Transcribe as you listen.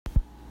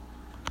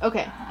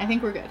Okay, I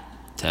think we're good.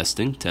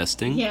 Testing.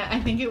 Yeah, I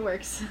think it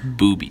works.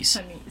 Boobies.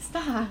 Honey,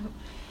 stop.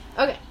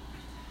 Okay.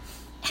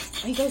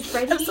 Are you guys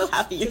ready? I'm so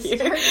happy you're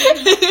here.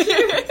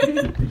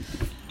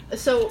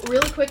 So,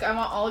 really quick, I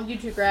want all of you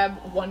to grab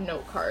one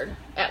note card,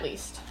 at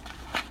least.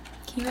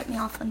 Can you write me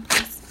off one,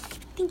 please?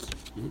 Thank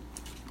you.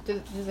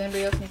 Does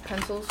anybody else need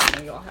pencils?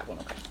 No, you all have one,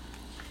 okay.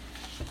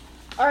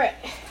 Alright.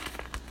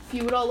 If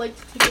you would all like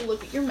to take a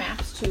look at your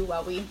maps, too,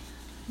 while we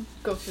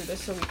go through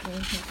this, so you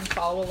can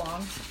follow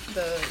along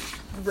the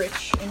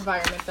rich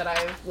environment that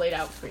I've laid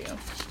out for you.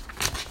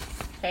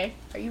 Okay,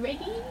 are you ready?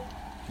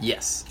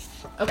 Yes.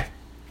 Okay.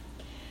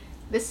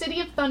 The city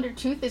of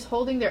Thundertooth is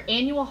holding their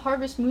annual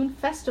Harvest Moon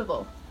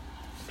Festival.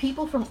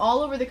 People from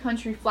all over the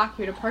country flock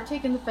here to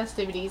partake in the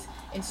festivities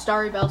in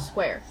Starry Bell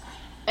Square.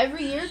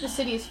 Every year, the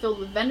city is filled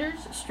with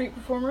vendors, street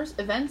performers,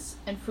 events,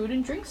 and food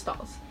and drink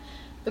stalls.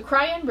 The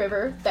Cryan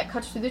River that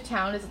cuts through the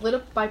town is lit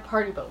up by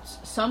party boats,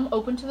 some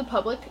open to the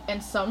public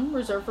and some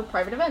reserved for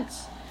private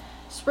events.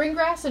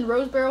 Springgrass and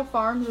Rosebarrow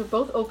Farms are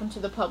both open to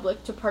the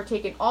public to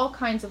partake in all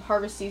kinds of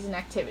harvest season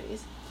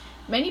activities.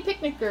 Many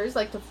picnickers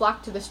like to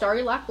flock to the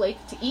Starry Lock Lake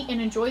to eat and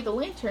enjoy the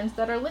lanterns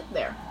that are lit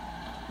there.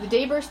 The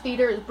Dayburst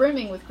Theater is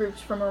brimming with groups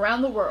from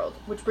around the world,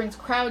 which brings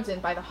crowds in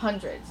by the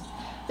hundreds.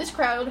 This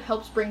crowd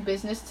helps bring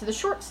business to the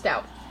Short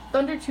Stout,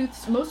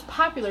 Thundertooth's most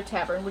popular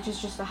tavern, which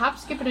is just a hop,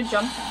 skip, and a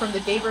jump from the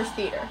Dayburst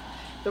Theater.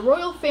 The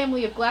royal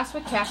family of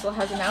Glasswick Castle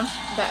has announced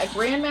that a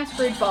grand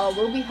masquerade ball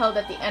will be held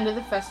at the end of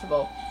the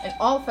festival, and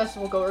all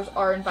festival goers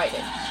are invited.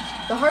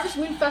 The Harvest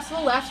Moon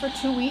Festival lasts for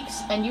 2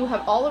 weeks, and you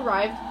have all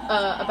arrived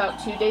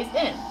about 2 days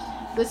in.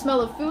 The smell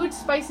of food,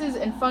 spices,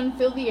 and fun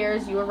fill the air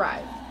as you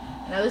arrive.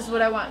 Now this is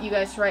what I want you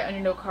guys to write on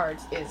your note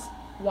cards is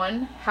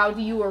 1, how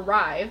do you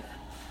arrive?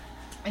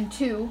 And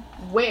 2,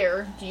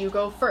 where do you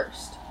go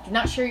first? Do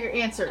not share your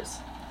answers.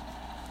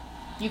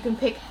 You can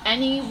pick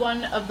any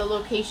one of the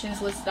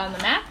locations listed on the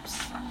maps.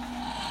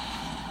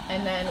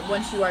 And then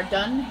once you are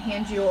done,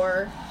 hand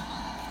your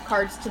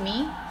cards to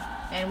me,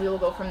 and we will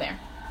go from there.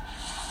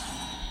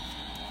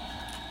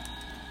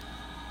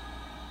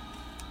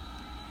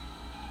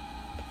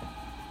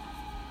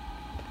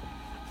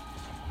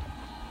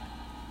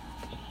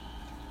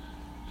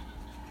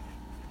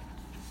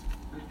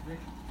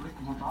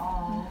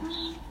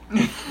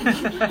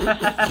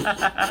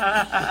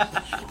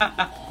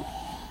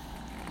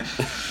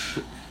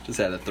 Just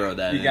had to throw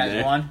that in You guys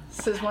there. won?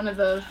 This is one of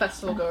the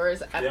festival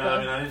goers at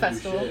the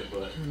festival. Do shit,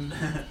 but...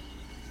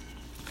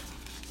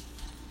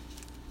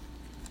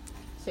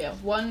 So yeah,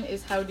 1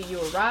 is how do you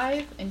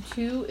arrive, and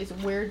 2 is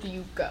where do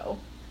you go.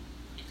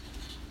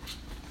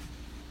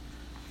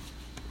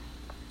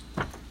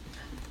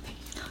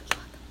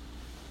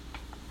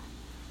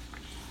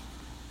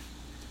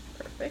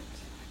 Perfect.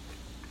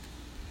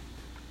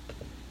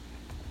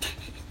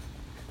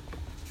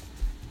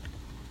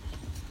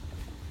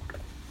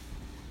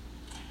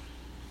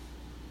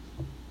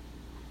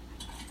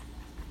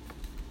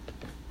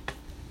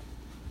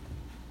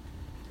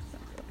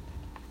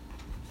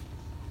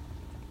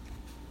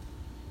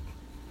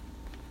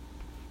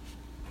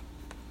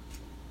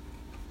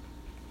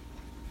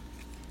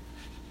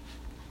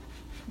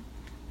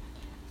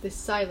 This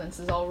silence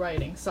is all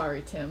writing.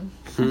 Sorry, Tim.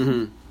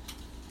 And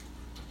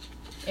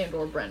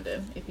or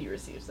Brendan, if he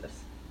receives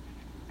this.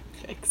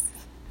 Thanks.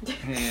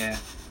 Yeah.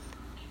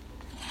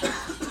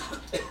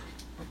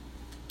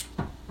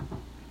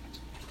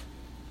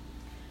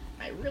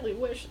 I really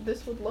wish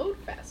this would load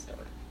faster.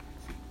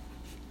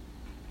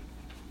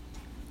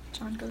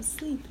 John goes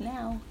sleep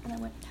now. And I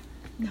went,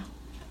 No,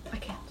 I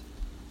can't.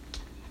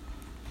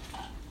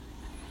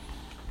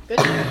 Good?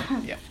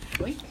 Yep.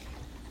 Blink.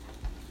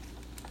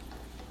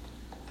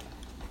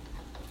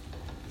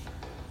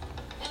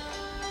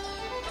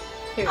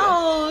 Here we go.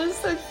 oh,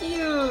 so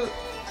cute.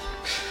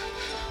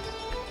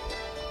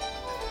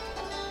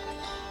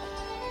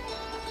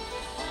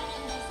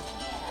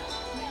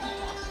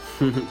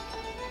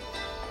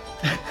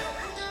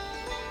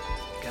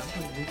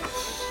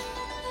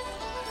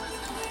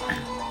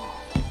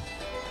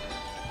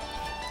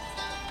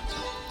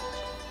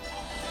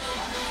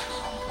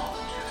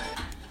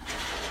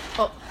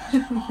 Oh,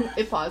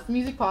 it paused.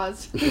 Music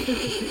paused.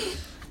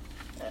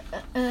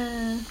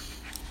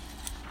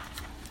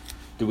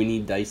 Do we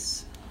need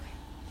dice?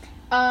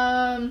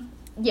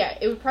 Yeah,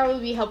 it would probably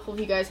be helpful if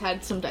you guys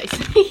had some dice.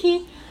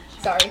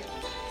 Sorry.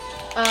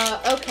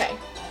 Okay.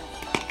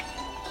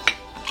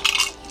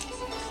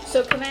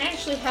 So can I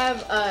actually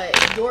have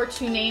your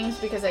 2 names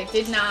because I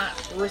did not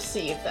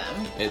receive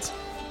them? It's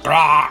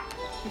Grrok.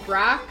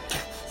 Grrok?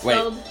 Wait.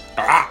 Spelled...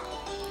 Grrok.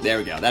 There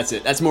we go. That's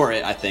it. That's more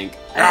it, I think.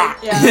 Yeah.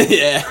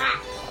 Yeah.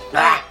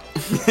 Grrok.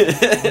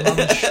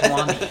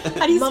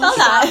 How do you spell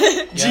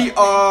that? G-R-O-K?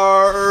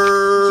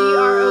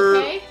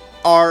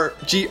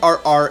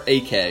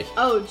 Grrrak.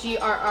 Oh,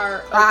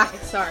 G-R-R. Ah. Okay,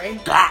 sorry.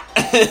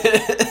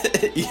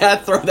 You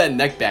gotta throw that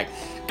neck back.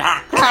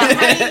 How do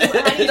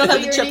You don't spell have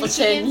the your triple names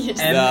chin. again? You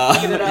just No,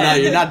 Give it up. no,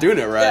 you're not doing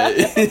it right.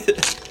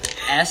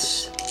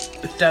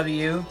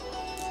 SWAMY.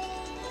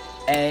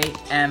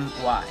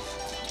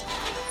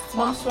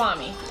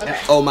 Momswami. Okay.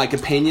 Oh, my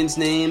companion's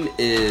name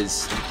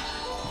is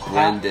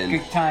Brendan.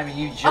 Good timing.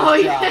 You just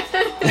Oh, dropped.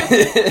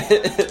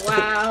 yeah.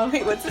 Wow.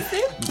 Wait, what's his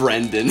name?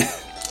 Brendan.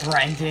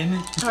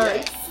 Brendan.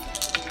 Alright.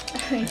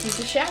 He's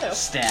a shadow.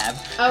 Stab.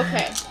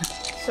 Okay.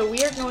 So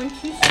we are going to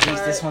start. At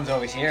least this one's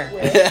always here.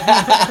 Okay.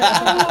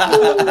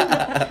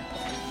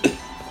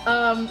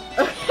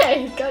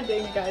 God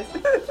dang you guys.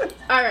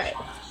 Alright.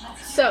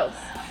 So.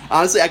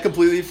 Honestly, I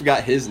completely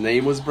forgot his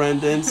name was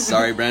Brendan.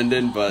 Sorry,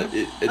 Brendan, but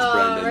it's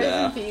Brendan Rest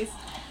now. in peace.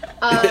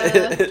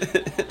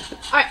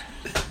 Alright.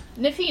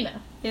 Nafina.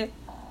 Yeah.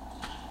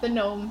 The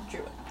gnome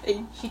druid.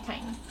 Hey. She's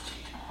tiny.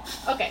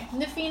 Okay,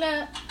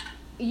 Nafina,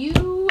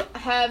 you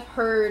have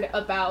heard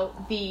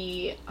about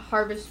the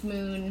Harvest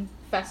Moon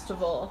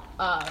Festival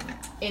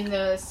in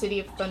the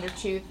city of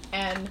Thundertooth,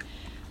 and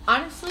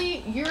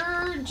honestly,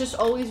 you're just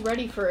always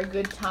ready for a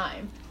good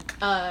time.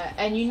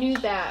 And you knew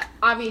that,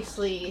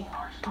 obviously,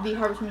 the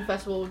Harvest Moon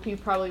Festival would be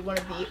probably one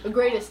of the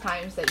greatest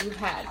times that you've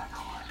had.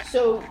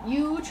 So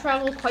you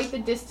travel quite the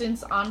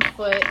distance on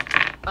foot,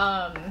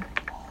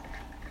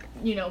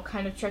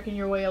 kind of trekking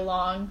your way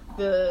along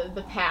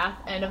the path,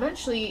 and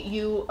eventually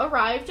you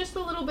arrive just a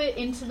little bit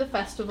into the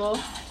festival.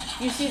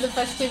 You see the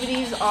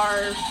festivities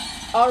are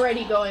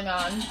already going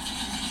on.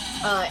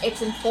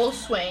 It's in full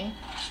swing,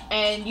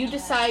 and you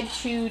decide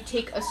to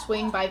take a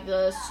swing by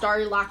the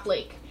Starry Lock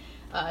Lake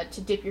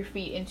to dip your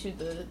feet into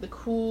the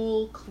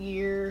cool,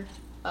 clear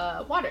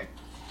water.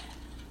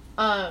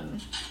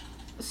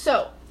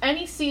 So,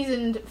 any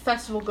seasoned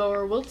festival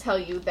goer will tell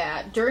you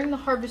that during the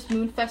Harvest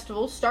Moon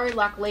Festival, Starry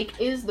Lock Lake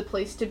is the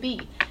place to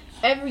be.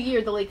 Every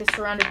year, the lake is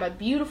surrounded by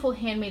beautiful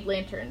handmade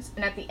lanterns,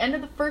 and at the end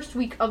of the first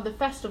week of the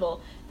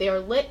festival, they are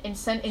lit and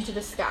sent into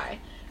the sky.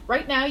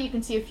 Right now, you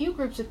can see a few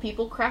groups of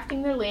people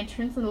crafting their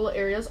lanterns in little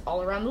areas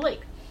all around the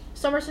lake.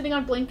 Some are sitting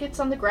on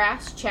blankets on the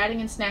grass, chatting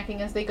and snacking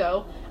as they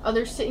go.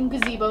 Others sit in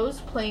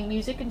gazebos, playing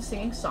music and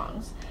singing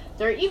songs.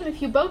 There are even a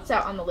few boats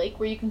out on the lake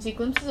where you can see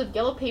glimpses of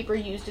yellow paper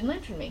used in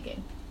lantern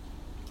making.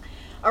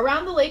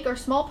 Around the lake are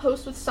small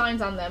posts with signs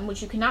on them,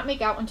 which you cannot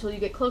make out until you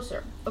get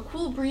closer. A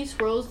cool breeze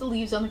swirls the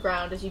leaves on the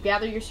ground as you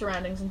gather your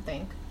surroundings and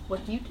think,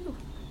 what do you do?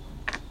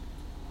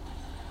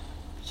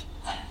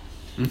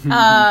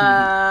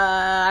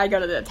 I go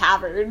to the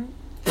tavern.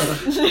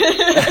 Liz,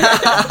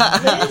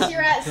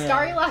 you're at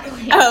Starry Lock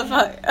Lake. Oh,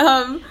 fuck.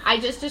 I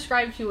just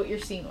described to you what your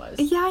scene was.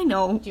 Yeah, I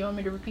know. Do you want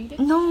me to repeat it?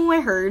 No,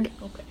 I heard.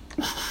 Okay.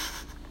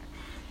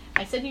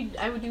 I said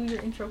I would do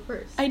your intro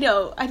first. I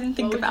know. I didn't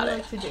think What about would you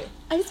it. like to do?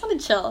 I just want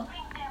to chill.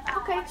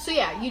 Okay, so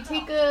yeah, you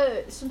take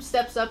some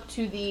steps up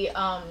to the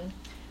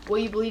what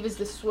you believe is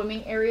the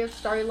swimming area of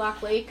Starry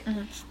Lock Lake.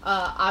 Mm-hmm.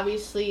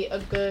 Obviously,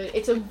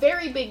 it's a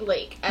very big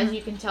lake, as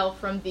you can tell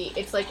from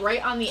it's like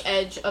right on the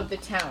edge of the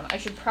town. I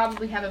should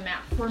probably have a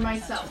map for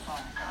myself.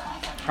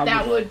 Probably.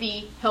 That would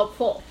be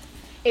helpful.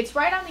 It's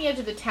right on the edge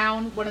of the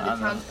town, one of the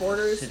town's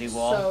borders. City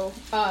wall.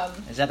 So,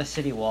 Is that a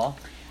city wall?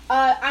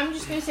 I'm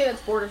just gonna say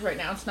that's borders right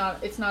now. It's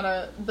not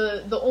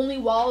the only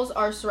walls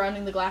are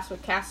surrounding the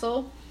Glasswood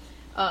Castle.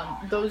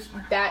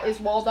 That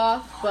is walled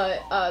off,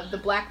 but the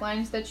black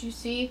lines that you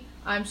see,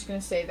 I'm just gonna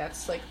say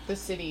that's like the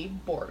city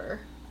border.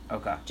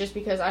 Okay. Just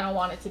because I don't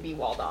want it to be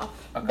walled off.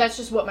 Okay. That's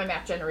just what my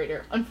map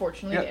generator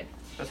unfortunately did.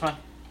 That's fine.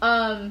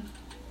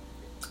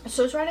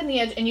 So it's right on the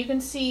edge, and you can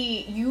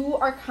see you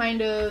are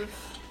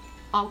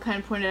I'll kind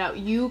of point it out.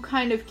 You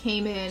kind of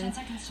came in,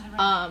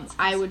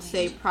 I would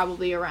say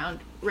probably around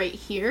right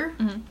here.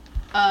 Mm-hmm.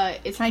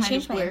 It's Can I kind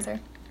change of my where, answer?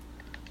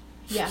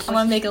 Yeah. I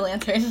want to make a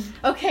lantern.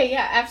 Okay,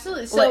 yeah,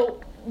 absolutely.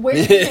 So, where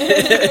do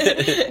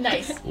you...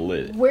 Nice.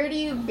 Lit. Where do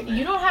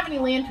you don't have any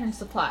lantern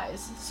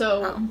supplies,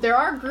 so there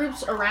are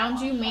groups around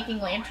you making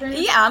lanterns.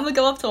 Yeah, I'm gonna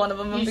go up to one of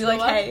them and You be just like,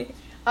 go up?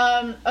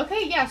 hey.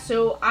 Okay, yeah,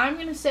 so I'm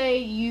gonna say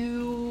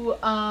you,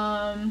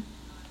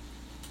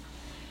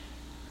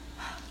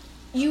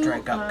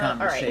 Strike up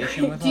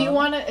conversation with Do you them?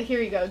 want to,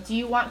 here you go, do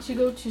you want to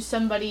go to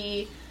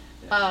somebody,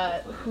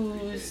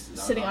 who's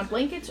sitting on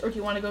blankets, or do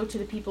you want to go to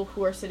the people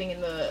who are sitting in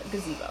the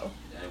gazebo?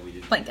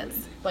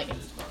 Blankets.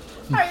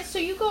 Alright, so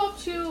you go up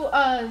to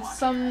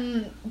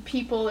some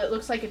people. It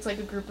looks like it's like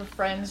a group of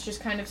friends just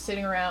kind of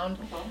sitting around.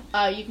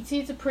 You can see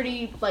it's a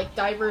pretty like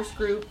diverse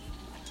group.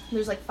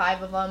 There's like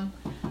 5 of them.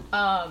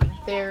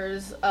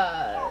 There's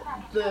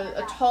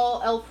a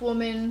tall elf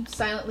woman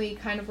silently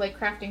kind of like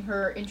crafting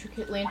her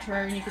intricate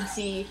lantern. You can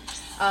see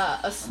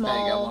a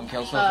small one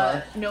kill so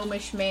far.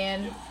 gnomish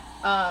man.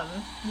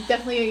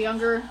 Definitely a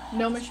younger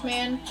gnomish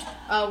man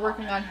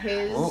working on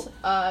his.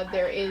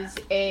 There is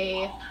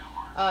a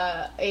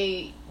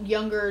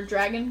younger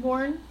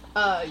dragonborn.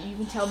 You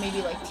can tell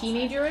maybe like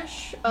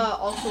teenager-ish.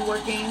 Also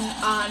working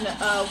on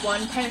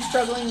one, kind of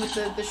struggling with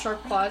the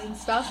sharp claws and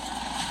stuff.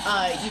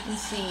 You can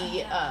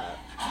see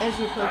as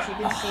you approach, you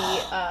can see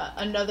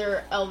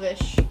another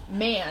elvish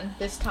man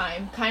this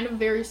time, kind of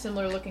very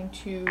similar looking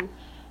to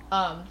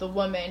the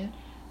woman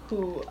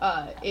who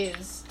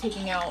is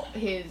taking out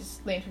his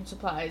lantern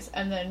supplies,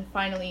 and then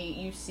finally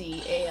you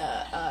see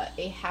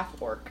a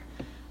half-orc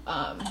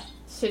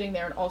sitting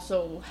there and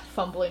also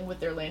fumbling with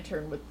their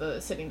lantern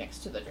sitting next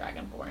to the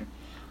dragonborn.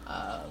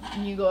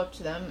 You go up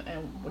to them,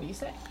 and what do you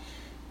say?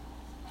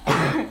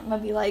 I'll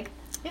be like,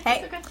 Yeah,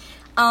 hey, that's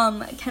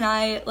okay. can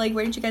I, like,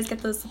 where did you guys get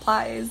those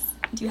supplies?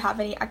 Do you have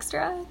any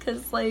extra?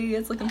 Because, like,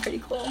 it's looking pretty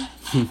cool.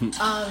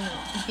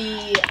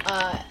 The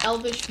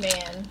elvish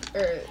man,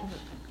 or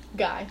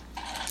guy,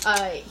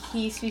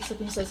 he speaks up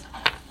and he says,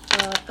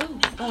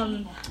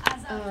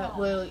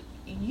 well,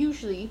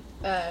 usually,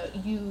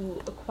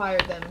 you acquire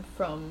them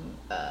from,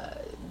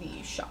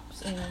 the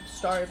shops in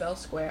Starry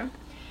Square,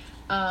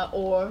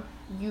 or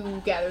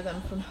you gather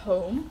them from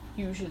home,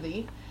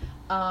 usually.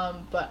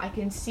 But I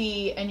can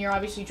see, and you're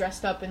obviously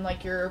dressed up and,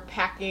 like, you're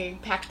packed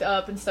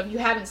up and stuff. You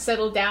haven't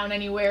settled down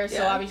anywhere,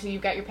 so obviously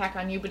you've got your pack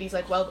on you, but he's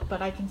like, well,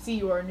 but I can see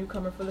you are a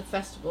newcomer for the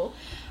festival.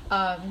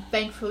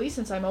 Thankfully,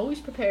 since I'm always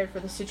prepared for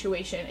the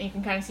situation, and you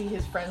can kind of see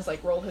his friends,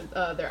 like, roll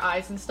their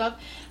eyes and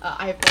stuff,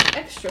 I have got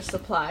extra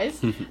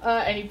supplies.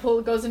 And he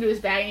goes into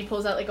his bag and he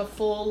pulls out, like, a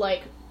full,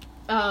 like,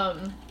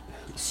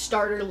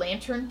 starter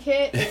lantern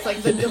kit. It's,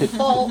 like, the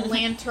default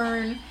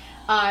lantern.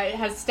 It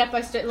has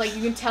step-by-step, like,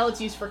 you can tell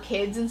it's used for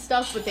kids and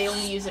stuff, but they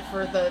only use it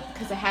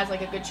because it has,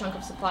 like, a good chunk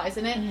of supplies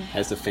in it.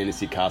 Has the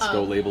Fantasy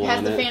Costco label has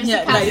on the it. Fantasy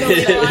Yeah, Costco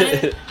nice. label on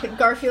it.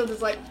 Garfield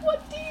is like,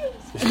 what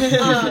deals?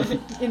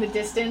 In the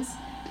distance.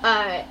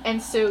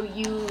 And so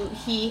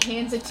he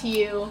hands it to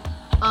you,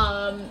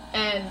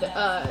 and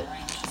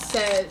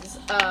says,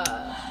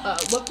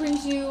 what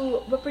brings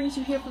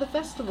you here for the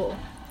festival?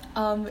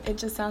 It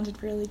just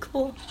sounded really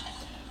cool.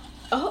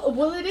 Oh,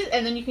 well, it is.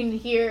 And then you can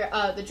hear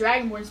the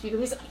Dragonborn speak.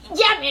 He's like,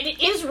 yeah, man,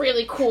 it is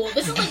really cool.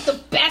 This is, like, the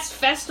best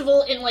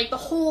festival in, like, the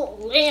whole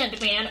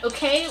land, man,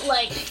 okay?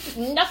 Like,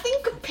 nothing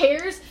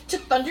compares to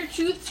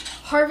Thundertooth's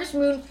Harvest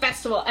Moon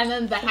Festival. And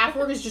then the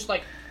half-orc is just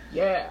like,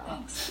 yeah.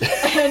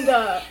 And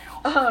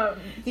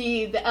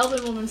the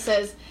elven woman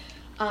says,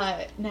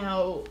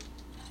 now,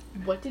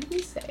 what did we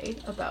say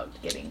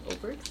about getting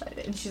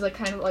overexcited? And she's like,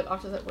 kind of like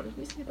off to the side, what did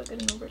we say about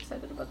getting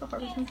overexcited about the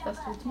Harvest Moon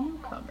Festival to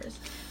newcomers?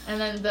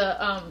 And then the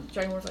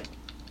Dragonborn's like,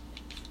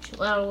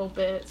 chill out a little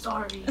bit,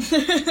 sorry.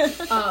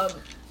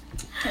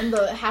 And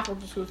the half-orc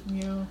just goes,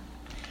 mew.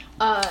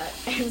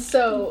 And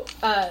so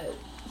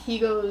he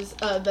goes,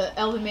 the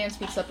elven man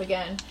speaks up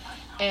again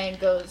and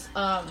goes,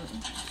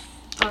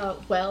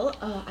 well,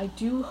 I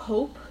do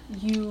hope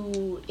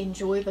you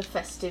enjoy the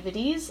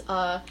festivities.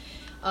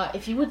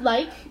 If you would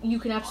like, you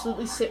can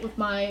absolutely sit with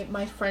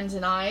my friends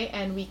and I,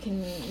 and we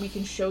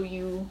can show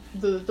you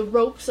the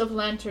ropes of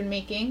lantern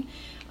making.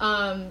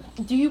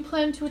 Do you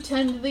plan to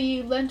attend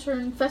the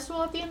lantern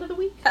festival at the end of the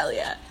week? Hell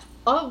yeah.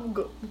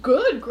 Oh,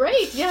 good,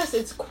 great. Yes,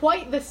 it's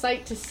quite the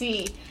sight to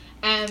see.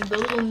 And the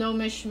little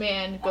gnomish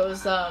man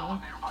goes,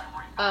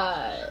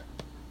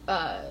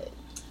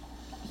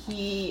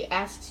 he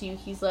asks you,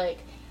 he's like,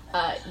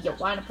 you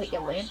want to put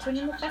your lantern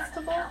in the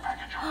festival?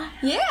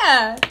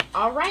 Yeah.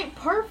 Alright,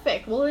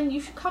 perfect. Well, then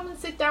you should come and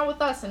sit down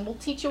with us, and we'll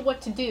teach you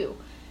what to do.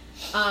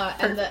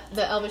 And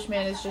the elvish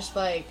man is just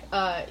like,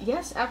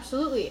 yes,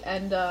 absolutely.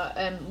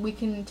 And we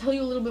can tell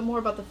you a little bit more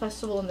about the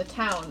festival in the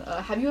town.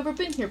 Have you ever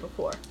been here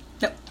before?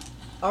 Nope.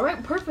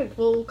 Alright, perfect.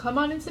 Well, come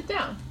on and sit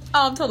down.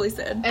 Oh, I'm totally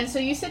sad. And so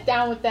you sit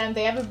down with them.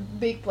 They have a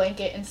big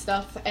blanket and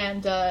stuff,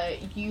 and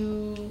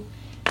you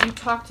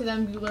talk to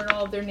them. You learn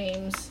all of their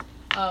names,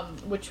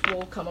 which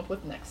we'll come up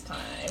with next time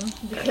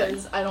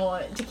because I don't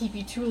want it to keep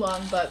you too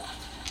long. But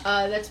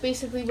that's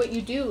basically what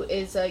you do: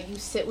 is you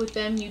sit with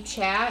them, you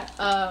chat,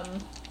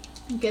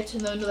 get to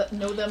know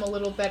them a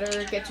little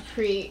better, get to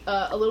create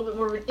a little bit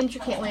more of an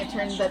intricate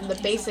lantern than the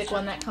basic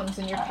one that comes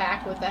in your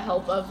pack with the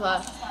help of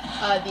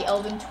the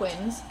elven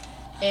twins.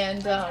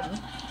 And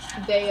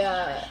they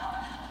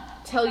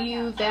tell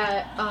you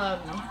that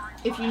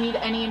if you need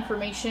any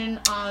information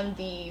on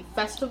the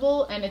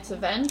festival and its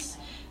events,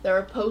 there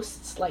are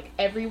posts like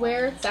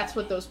everywhere. That's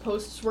what those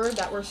posts were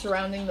that were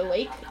surrounding the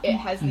lake. It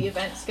has the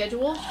event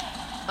schedule,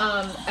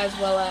 as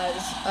well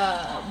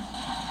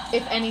as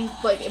if any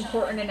like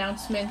important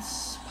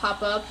announcements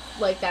pop up,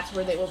 like that's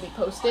where they will be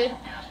posted.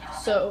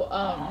 So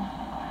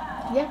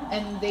yeah,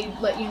 and they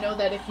let you know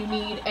that if you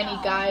need any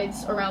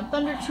guides around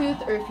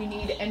Thundertooth, or if you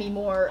need any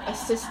more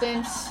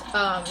assistance,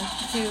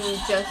 to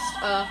just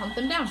hunt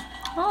them down.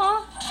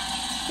 Aw.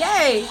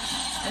 Yay.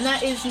 And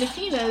that is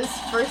Nafina's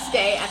first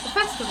day at the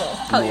festival.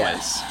 Hell yeah.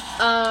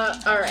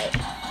 Nice. Alright.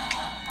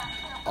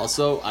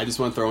 Also, I just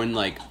want to throw in,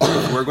 like,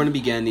 if we're going to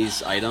be getting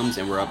these items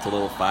and we're up to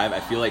level 5, I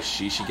feel like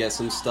she should get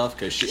some stuff,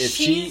 because if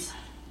she's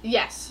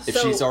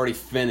already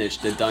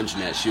finished the dungeon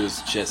that she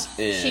was just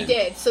in. She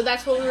did. So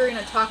that's what we were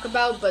going to talk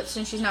about, but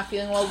since she's not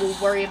feeling well, we'll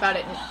worry about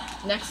it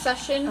next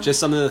session. Just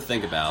something to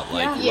think about.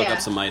 Like, look Yeah. up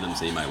some items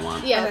that you might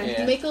want. Yeah,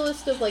 Okay. make a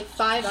list of like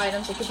 5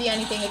 items. It could be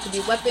anything. It could be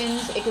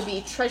weapons. It could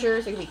be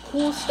treasures. It could be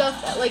cool stuff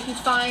that like you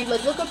find.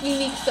 Like look up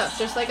unique stuff.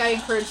 Just like I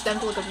encourage them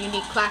to look up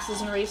unique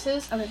classes and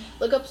races. Okay.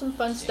 Look up some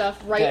fun stuff.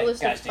 Write a Okay,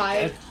 list of guys, take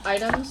 5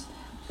 items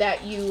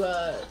that you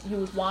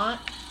would want,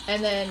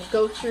 and then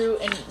go through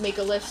and make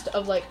a list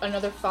of like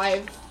another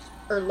 5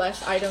 or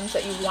less items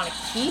that you want to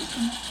keep.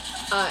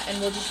 and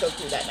we'll just go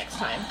through that next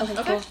time. Okay,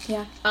 cool.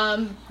 Yeah.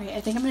 Right,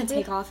 I think I'm gonna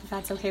take off if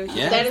that's okay with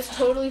you. Yeah. That is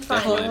totally fine.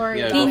 Definitely. Don't worry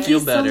Yeah, about don't it. feel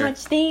Thank better. you so much.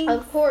 Thanks.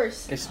 Of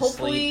course. Get some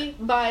Hopefully sleep.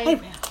 by I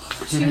will.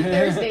 2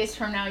 Thursdays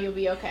from now you'll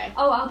be okay.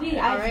 Oh, I'll be.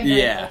 All right.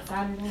 Yeah.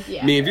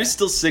 Yeah. I mean, if you're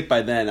still sick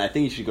by then, I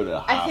think you should go to the I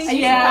hospital. think you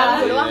should Yeah.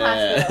 probably go to a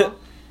Yeah. hospital.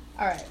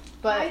 All right,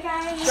 but Bye,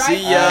 guys. drive-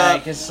 See ya.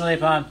 Alright, get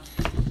sleep on.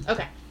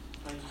 Okay.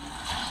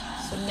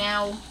 So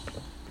now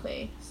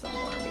play some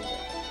more music.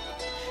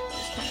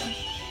 Just kind of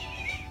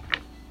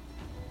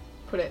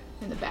put it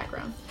in the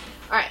background.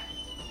 All right.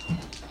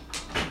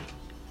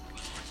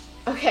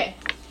 Okay.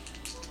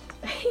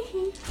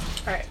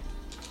 All right.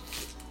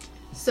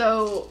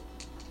 So,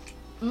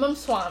 Mum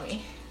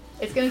Swami.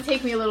 It's gonna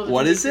take me a little bit.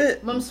 What to is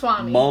it? Mum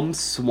Swami. Mum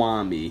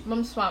Swami.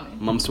 Mum Swami.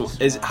 Mum Swami.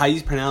 Is how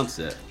you pronounce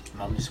it?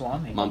 Mum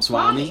Swami. Mum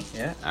Swami?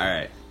 Yeah.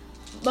 Alright.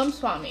 Mum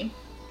Swami.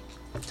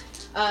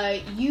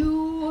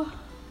 You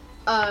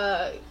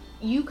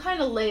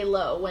kind of lay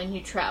low when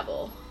you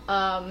travel.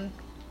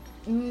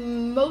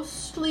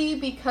 Mostly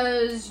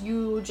because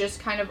you just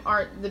kind of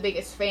aren't the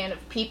biggest fan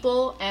of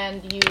people,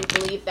 and you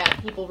believe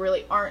that people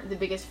really aren't the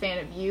biggest fan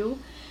of you.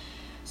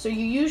 So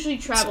you usually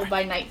travel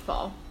by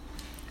nightfall.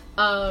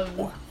 I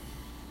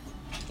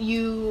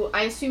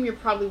assume you're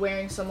probably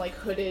wearing some like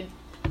hooded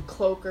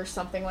cloak or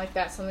something like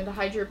that, something to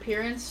hide your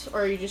appearance,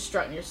 or are you just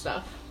strutting your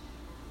stuff?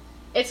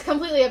 It's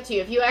completely up to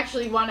you. If you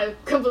actually want to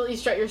completely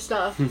strut your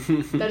stuff, then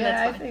Yeah, I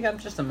that's fine. think I'm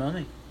just a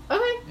mummy.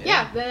 Okay,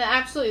 yeah, then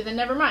absolutely, then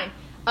never mind.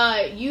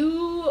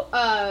 You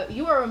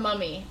are a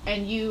mummy,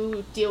 and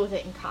you deal with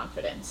it in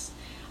confidence.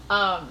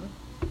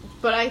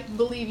 But I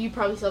believe you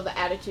probably still have the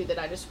attitude that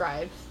I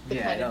described. The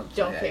kind of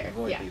don't care.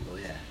 Avoid Yeah. people,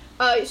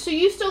 yeah. So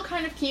you still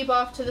kind of keep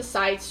off to the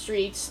side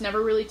streets,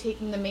 never really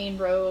taking the main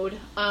road.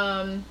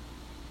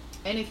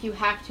 And if you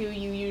have to,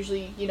 you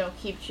usually,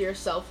 keep to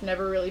yourself,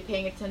 never really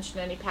paying attention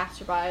to any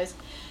passerbys.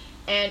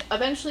 And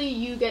eventually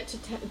you get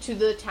to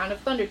the town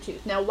of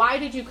Thundertooth. Now, why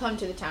did you come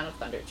to the town of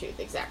Thundertooth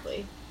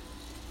exactly?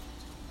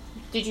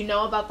 Did you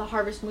know about the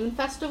Harvest Moon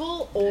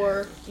Festival,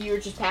 or you were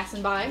just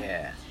passing by?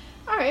 Yeah.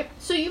 All right,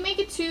 so you make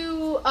it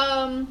to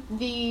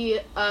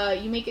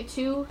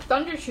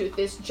Thundertooth,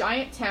 this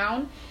giant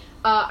town.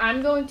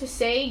 I'm going to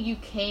say you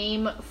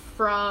came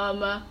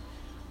from.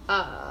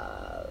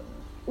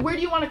 Where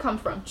do you want to come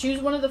from? Choose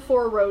one of the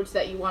 4 roads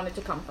that you wanted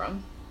to come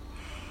from.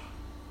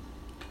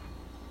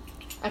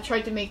 I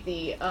tried to make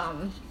the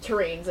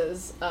terrains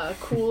as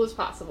cool as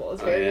possible, as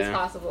varied as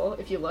possible.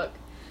 If you look.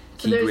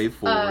 Keegrave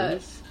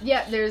Forest?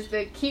 There's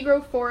the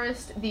Keegrove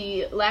Forest,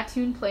 the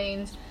Latoon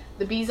Plains,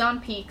 the Bison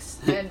Peaks,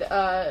 and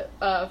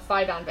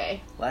Phaidon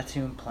Bay.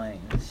 Latoon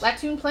Plains.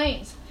 Latoon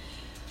Plains.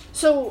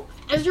 So,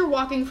 as you're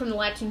walking from the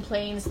Latoon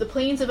Plains, the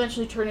plains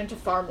eventually turn into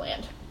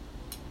farmland.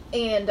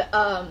 And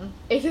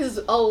it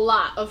is a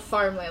lot of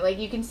farmland. Like,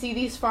 you can see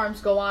these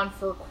farms go on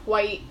for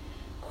quite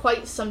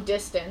some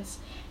distance.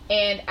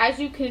 And as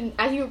you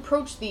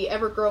approach the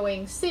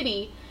ever-growing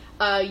city,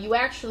 you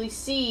actually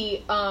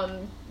see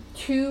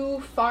 2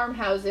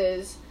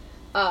 farmhouses.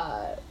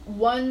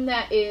 One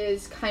that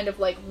is kind of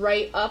like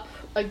right up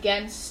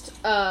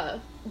against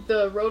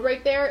the road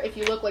right there. If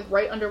you look like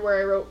right under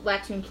where I wrote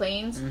Latoon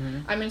Plains,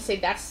 I'm going to say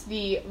that's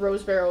the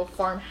Rosebarrow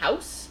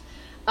farmhouse.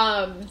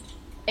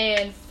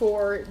 And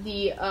for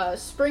the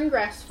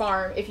Springgrass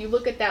farm, if you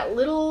look at that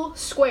little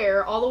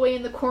square all the way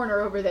in the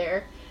corner over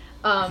there,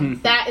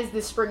 that is the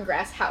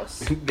Springgrass house.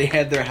 They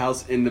had their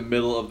house in the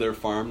middle of their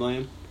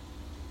farmland?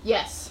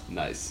 Yes.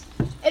 Nice.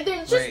 And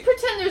then just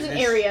pretend there's an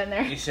area in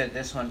there. You said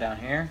this one down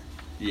here?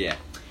 Yeah.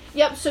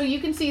 Yep, so you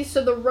can see,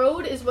 so the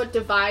road is what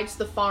divides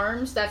the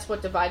farms. That's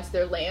what divides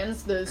their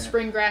lands. The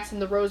Springgrass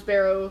and the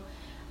Rosebarrow,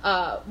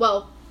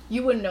 well,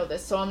 you wouldn't know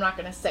this, so I'm not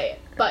going to say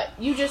it. But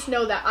you just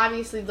know that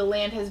obviously the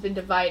land has been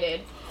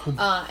divided,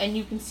 and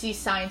you can see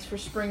signs for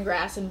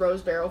Springgrass and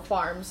Rosebarrow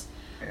farms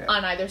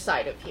on either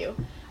side of you.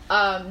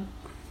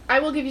 I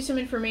will give you some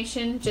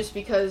information just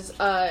because,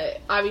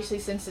 obviously,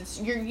 since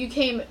you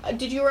came,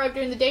 did you arrive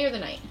during the day or the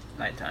night?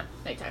 Nighttime.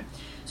 Nighttime.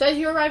 So as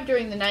you arrive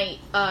during the night,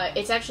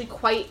 it's actually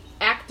quite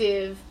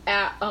active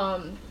at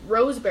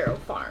Rosebarrow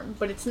Farm,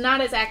 but it's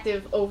not as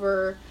active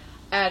over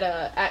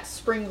at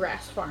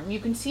Springgrass Farm. You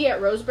can see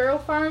at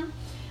Rosebarrow Farm,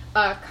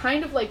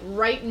 kind of like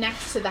right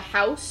next to the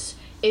house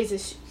is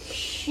this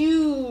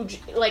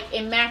huge, like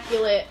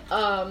immaculate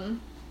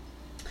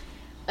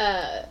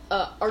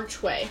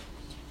archway.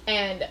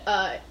 And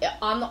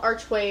on the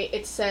archway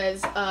it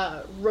says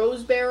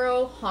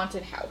Rosebarrow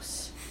Haunted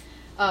House.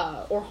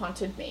 Or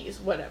Haunted Maze,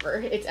 whatever.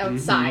 It's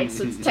outside,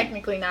 so it's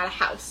technically not a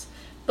house.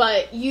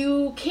 But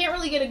you can't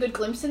really get a good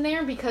glimpse in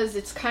there because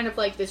it's kind of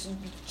like this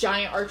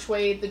giant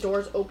archway, the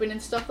doors open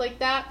and stuff like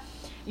that.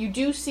 You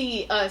do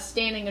see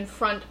standing in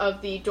front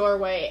of the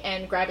doorway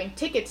and grabbing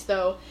tickets,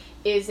 though,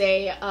 is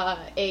a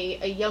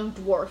young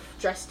dwarf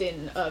dressed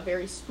in a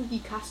very spooky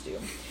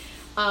costume.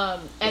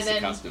 What's the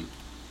costume?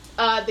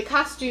 The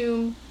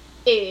costume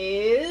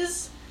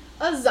is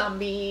a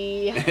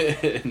zombie.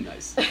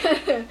 Nice.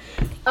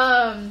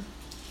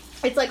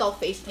 It's like all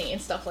face paint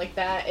and stuff like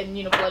that, and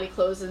bloody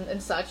clothes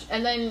and such.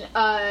 And then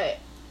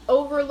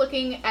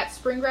overlooking at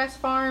Springgrass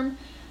Farm,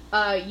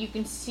 you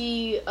can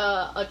see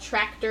a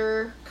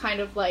tractor kind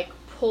of like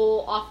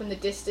pull off in the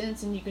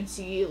distance, and you can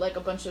see like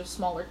a bunch of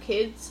smaller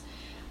kids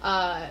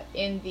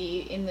in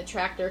the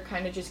tractor,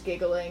 kind of just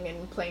giggling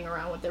and playing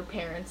around with their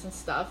parents and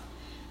stuff.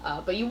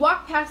 But you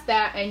walk past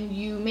that, and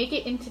you make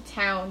it into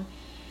town,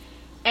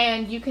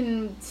 and you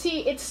can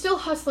see it's still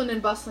hustling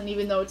and bustling,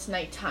 even though it's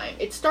nighttime.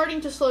 It's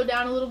starting to slow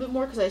down a little bit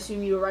more because I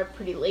assume you arrived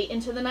pretty late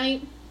into the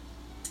night.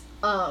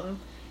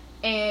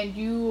 And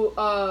you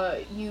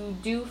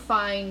do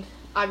find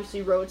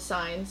obviously road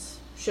signs,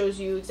 shows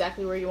you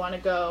exactly where you want to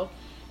go.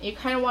 And you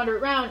kind of wander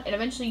around, and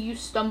eventually you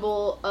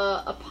stumble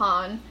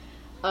upon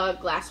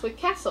Glasswick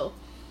Castle.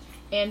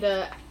 And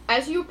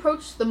as you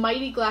approach the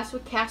mighty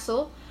Glasswick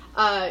Castle,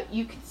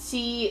 you can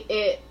see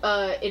it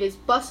is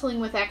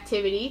bustling with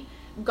activity.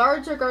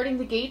 Guards are guarding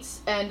the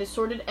gates and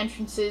assorted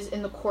entrances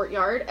in the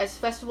courtyard as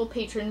festival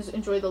patrons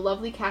enjoy the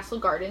lovely castle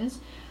gardens.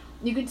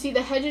 You can see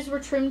the hedges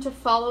were trimmed to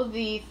follow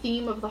the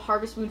theme of the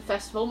Harvest Moon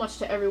Festival, much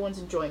to everyone's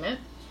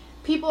enjoyment.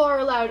 People are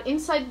allowed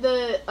inside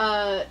the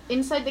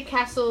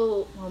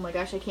castle. Oh my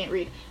gosh, I can't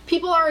read.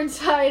 People are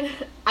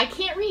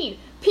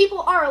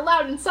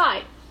allowed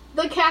inside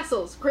the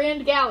castle's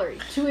grand gallery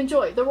to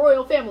enjoy the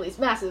royal family's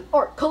massive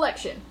art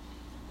collection.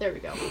 There we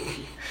go.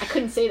 I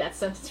couldn't say that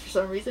sentence for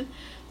some reason.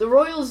 The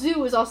royal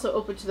zoo is also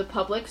open to the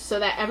public so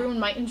that everyone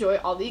might enjoy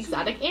all the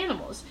exotic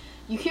animals.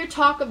 You hear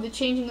talk of the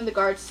changing of the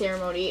guard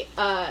ceremony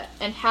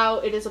and how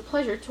it is a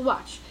pleasure to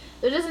watch.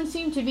 There doesn't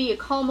seem to be a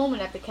calm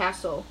moment at the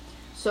castle,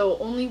 so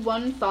only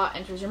one thought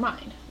enters your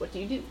mind. What do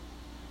you do?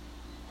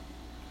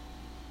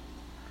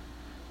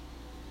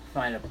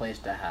 Find a place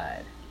to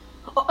hide.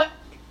 Oh,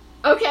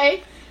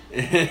 okay.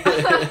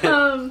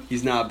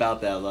 He's not about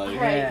that life.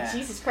 Alright, Yeah.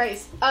 Jesus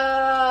Christ. He's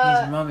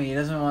a mummy. He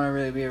doesn't want to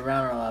really be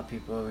around a lot of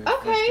people.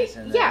 Okay,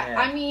 yeah,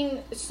 I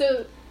mean,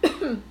 so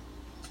the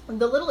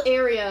little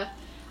area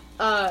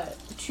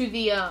to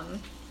the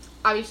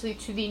obviously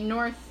to the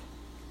north.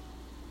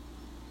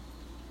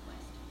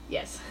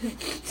 Yes,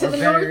 to the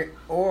north.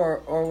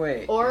 Or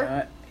wait. Or you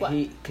know what?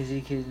 Because he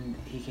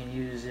can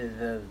use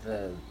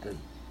the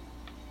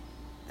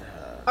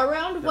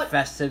around what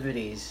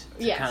festivities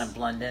to Yes. kind of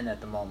blend in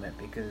at the moment,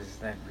 because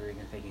then we're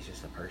gonna think he's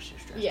just a person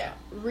dressed Yeah, up.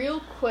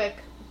 real quick,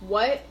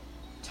 what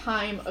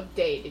time of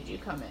day did you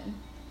come in?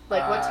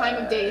 Like, what time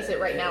of day is it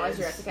right now as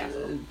you're at the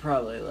castle?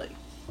 Probably like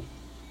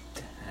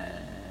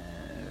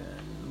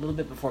a little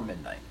bit before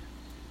midnight.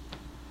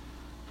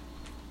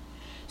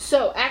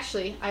 So,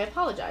 actually, I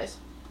apologize.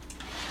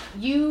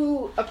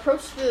 You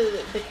approach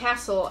the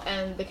castle,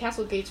 and the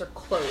castle gates are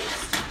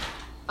closed.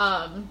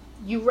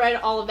 You read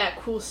all of that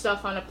cool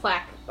stuff on a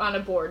plaque on a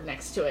board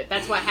next to it.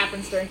 That's what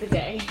happens during the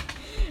day.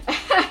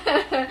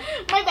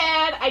 My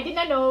bad. I did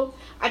not know.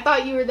 I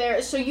thought you were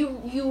there. So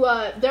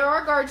there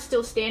are guards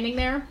still standing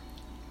there.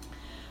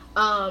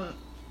 The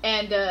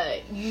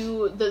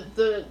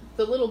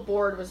little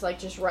board was like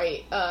just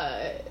right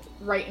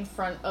in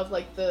front of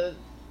like a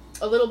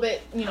little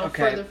bit,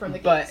 further from the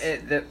gates.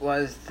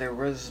 But there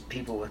was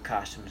people with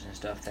costumes and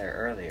stuff there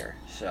earlier,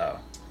 so.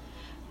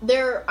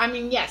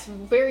 Yes,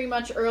 very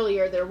much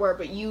earlier there were,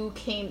 but you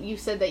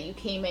said that you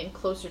came in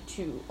closer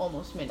to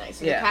almost midnight,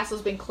 so yeah. The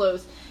castle's been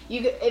closed.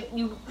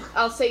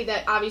 I'll say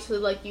that obviously,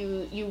 like,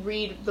 you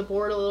read the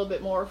board a little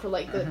bit more for,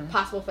 like, the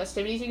possible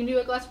festivities you can do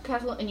at Glasswood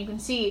Castle, and you can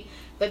see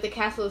that the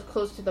castle is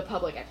closed to the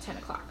public at 10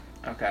 o'clock.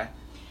 Okay.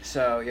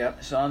 So,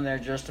 yep, so I'm there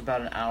just about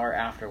an hour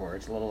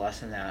afterwards, a little less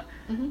than that.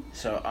 Mm-hmm.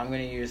 So I'm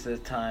going to use the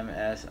time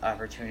as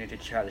opportunity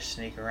to try to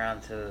sneak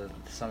around to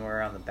somewhere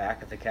around the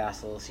back of the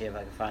castle, see if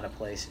I can find a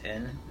place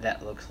in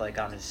that looks like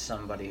I'm just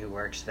somebody who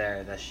works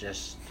there that's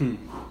just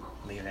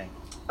leaving.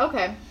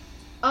 Okay.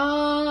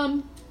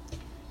 Because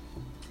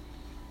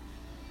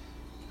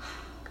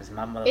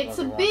my mother. It's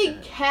a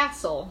big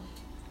castle.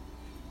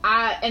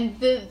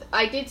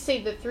 I did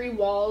say the three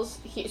walls.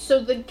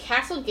 So the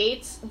castle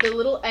gates, the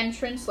little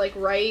entrance, like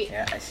right.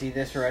 Yeah, I see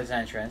this road's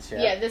entrance.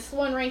 Yeah. Yeah, this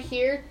one right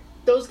here.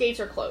 Those gates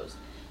are closed.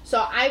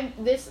 So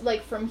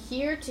from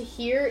here to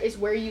here is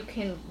where you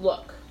can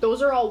look.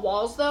 Those are all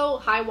walls though,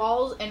 high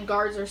walls, and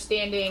guards are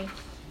standing.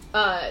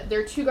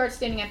 There are two guards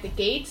standing at the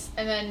gates,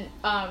 and then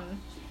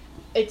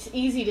it's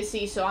easy to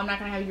see. So I'm not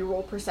gonna have you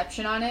roll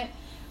perception on it,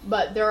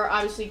 but there are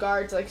obviously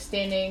guards like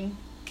standing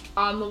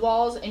on the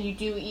walls, and you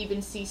do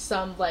even see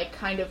some like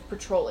kind of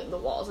patrolling the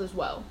walls as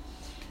well.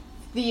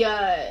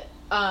 The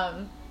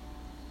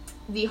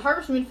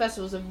Harvest Moon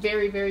Festival is a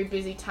very, very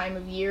busy time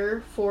of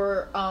year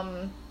for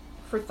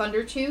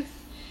Thundertooth,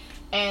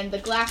 and the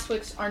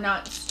Glasswicks are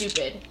not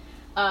stupid,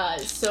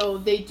 so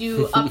they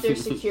do up their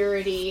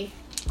security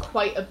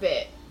quite a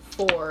bit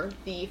for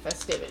the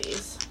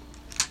festivities.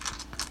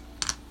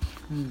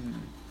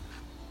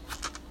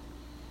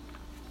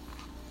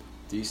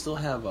 Do you still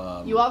have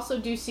You also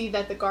do see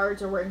that the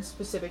guards are wearing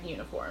specific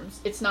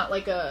uniforms. It's not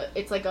like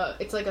it's like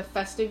a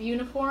festive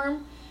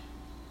uniform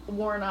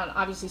worn on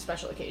obviously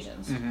special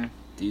occasions. Mm-hmm.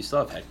 Do you still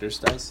have Hector's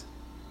dice?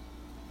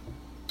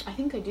 I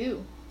think I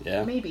do.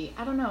 Yeah. Maybe.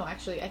 I don't know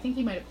actually. I think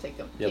he might have taken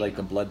them. Yeah, like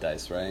the blood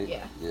dice, right?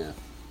 Yeah. Yeah.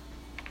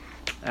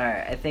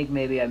 Alright, I think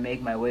maybe I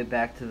make my way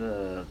back to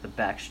the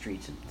back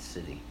streets of the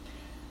city.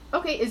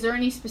 Okay, is there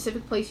any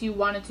specific place you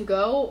wanted to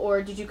go,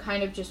 or did you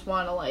kind of just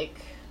want to, like...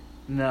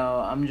 No,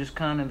 I'm just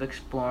kind of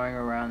exploring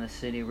around the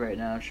city right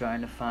now,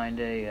 trying to find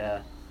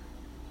a,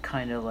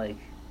 kind of, like,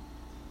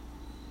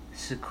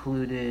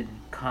 secluded,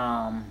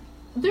 calm,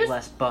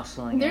 less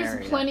bustling area.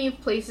 There's plenty of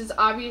places,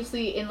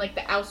 obviously, in, like,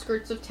 the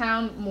outskirts of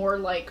town, more,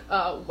 like,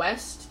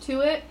 west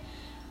to it.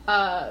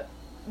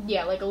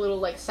 Yeah, like, a little,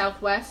 like,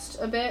 southwest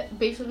a bit.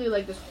 Basically,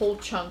 like, this whole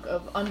chunk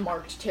of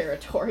unmarked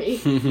territory.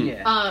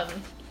 Yeah.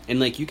 And,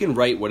 like, you can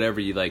write whatever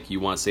you, like, you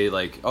want to say,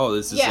 like, oh,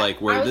 this is,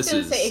 like, where this is. I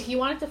was going to say, if you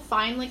wanted to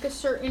find, like, a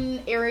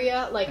certain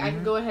area, like, I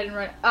can go ahead and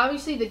write...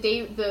 Obviously,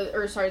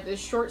 the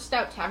Short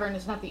Stout Tavern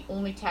is not the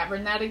only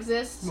tavern that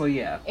exists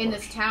in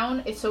this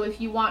town. So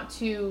if you want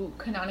to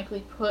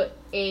canonically put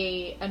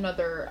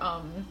another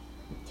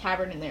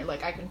tavern in there,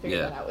 like, I can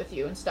figure that out with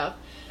you and stuff.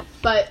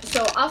 But,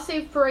 so, I'll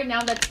say for right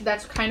now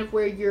that's kind of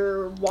where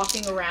you're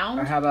walking around.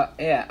 Or how about...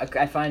 Yeah,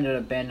 I find an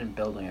abandoned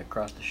building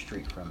across the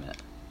street from it.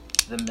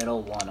 The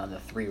middle one on the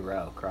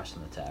 3-row across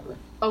from the tavern.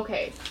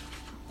 Okay.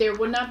 There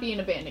would not be an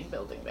abandoned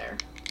building there.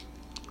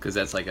 Because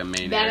that's like a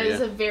main area? That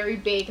is a very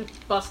big,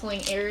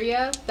 bustling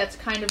area. That's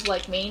kind of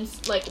like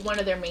one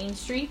of their main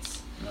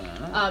streets.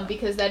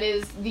 Because that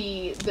is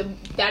the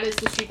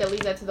street that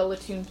leads out to the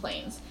Latoon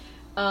Plains.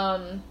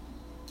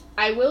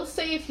 I will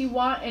say if you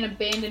want an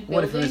abandoned building...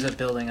 What if it was a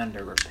building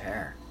under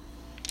repair?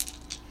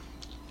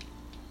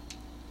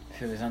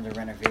 If it was under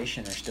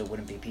renovation, there still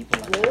wouldn't be people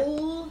in there.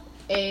 Roll.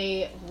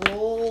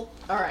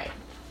 Alright.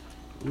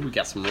 Ooh, we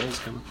got some rolls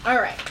coming.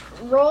 Alright.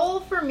 Roll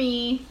for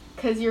me,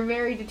 because you're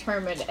very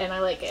determined, and I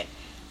like it.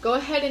 Go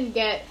ahead and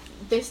get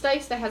this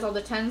dice that has all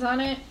the 10s on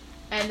it,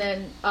 and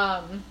then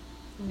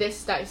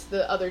this dice,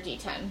 the other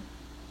D10.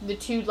 The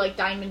two, like,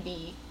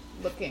 diamond-y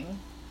looking.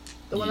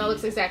 The one that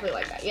looks exactly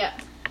like that, yeah.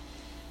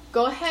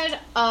 Go ahead,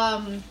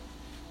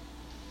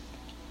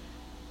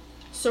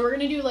 so we're going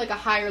to do, like, a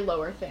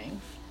higher-lower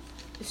thing.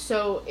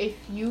 So if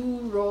you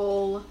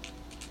roll...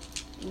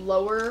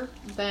 lower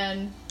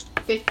than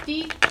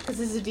 50, because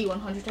this is a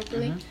D100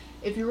 technically.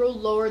 If you roll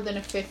lower than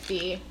a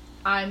 50,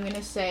 I'm going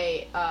to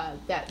say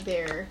that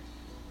there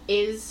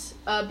is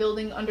a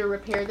building under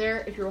repair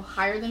there. If you roll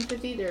higher than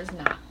 50, there's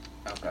not.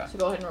 Okay. So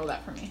go ahead and roll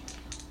that for me.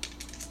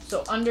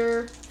 So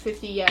under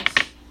 50, yes.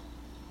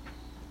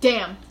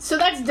 Damn. So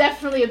that's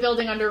definitely a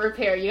building under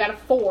repair. You got a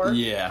 4.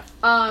 Yeah.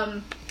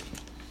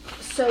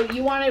 So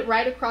you want it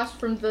right across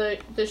from the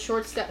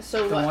short step.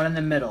 So the what? one in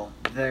the middle.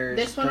 There's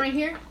this one right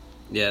here?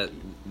 Yeah,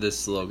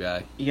 this little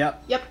guy.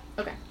 Yep.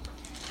 Okay.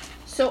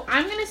 So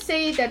I'm going to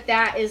say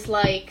that is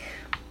like...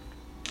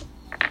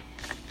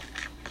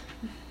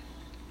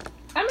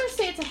 I'm going to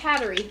say it's a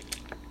hattery.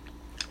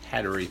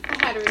 Hattery. A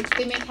hattery.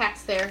 They make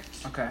hats there.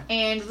 Okay.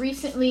 And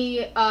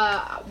recently,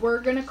 we're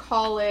going to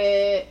call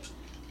it...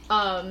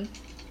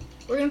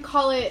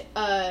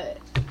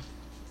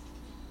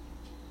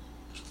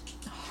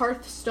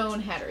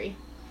 Hearthstone Hattery.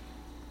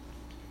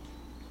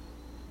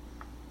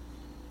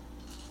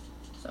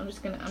 So I'm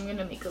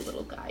gonna make a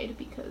little guide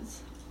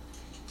because,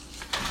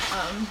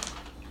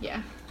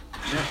 yeah.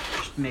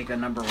 Just make a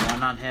number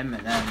 1 on him,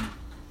 and then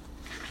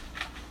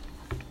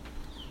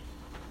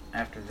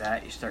after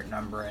that, you start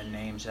numbering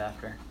names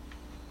after.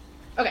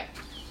 Okay.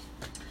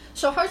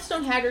 So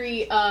Hearthstone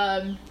Hattery,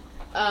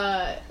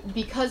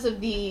 because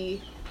of the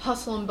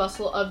hustle and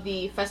bustle of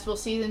the festival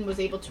season, was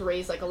able to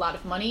raise like a lot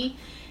of money,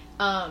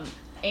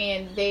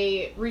 and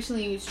they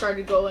recently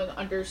started going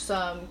under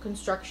some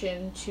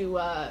construction to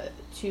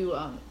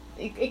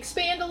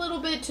expand a little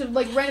bit, to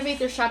like renovate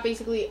their shop,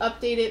 basically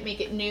update it, make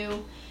it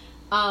new.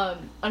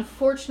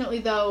 Unfortunately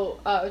though,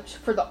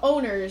 for the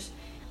owners,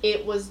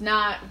 it was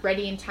not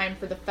ready in time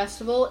for the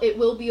festival. It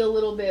will be a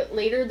little bit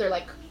later. They're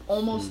like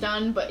almost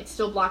done, but it's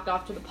still blocked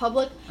off to the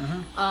public.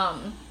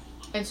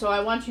 And so I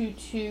want you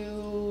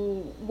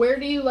to... Where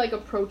do you like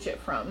approach it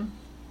from?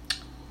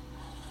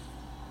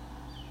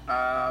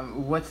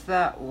 What's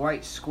that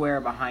white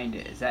square behind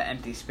it? Is that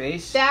empty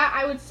space? That,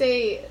 I would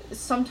say,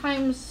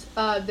 sometimes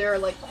there are,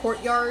 like,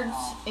 courtyards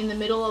in the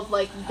middle of,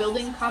 like,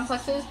 building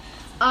complexes.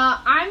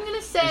 I'm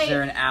gonna say... Is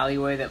there an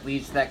alleyway that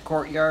leads to that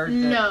courtyard?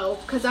 No,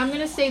 because I'm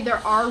gonna say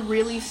there are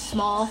really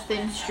small,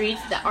 thin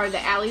streets that are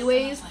the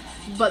alleyways,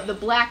 but the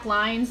black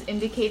lines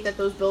indicate that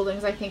those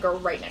buildings, I think, are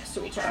right next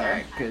to each other.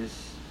 Alright,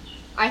 because...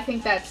 I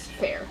think that's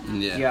fair.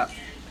 Yeah. Yep.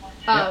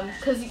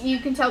 Because you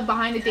can tell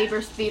behind the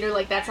Dayburst Theater,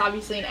 like, that's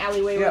obviously an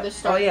alleyway where the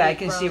start. Oh, yeah, I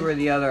can see where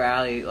the other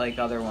alley, like,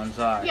 other ones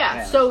are.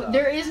 Yeah, so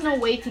there is no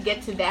way to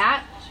get to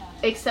that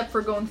except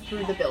for going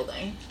through the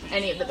building.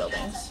 Any of the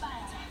buildings.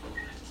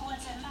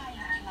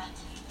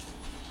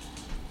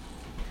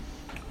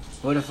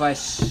 What if I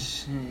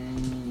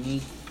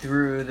sneak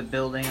through the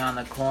building on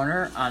the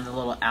corner on the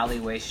little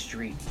alleyway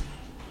street?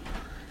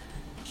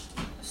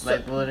 So,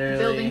 like, literally...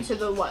 Building to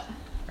the what?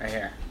 Right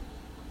here.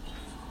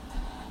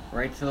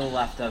 Right to the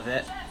left of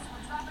it.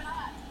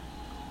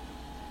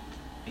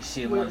 You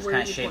see one that's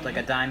kind of shaped like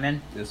a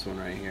diamond? This one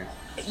right here.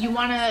 You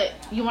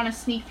wanna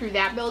sneak through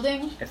that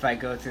building? If I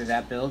go through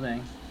that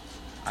building.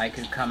 I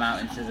could come out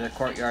into the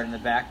courtyard in the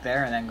back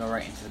there and then go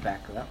right into the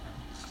back of that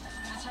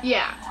one.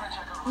 Yeah.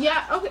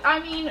 Yeah, okay, I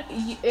mean,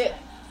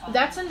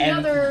 that's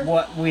another... And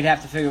what we'd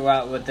have to figure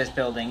out what this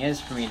building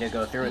is for me to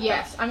go through it.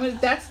 Yes,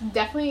 that's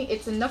definitely...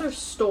 It's another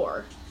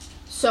store.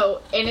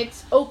 So, and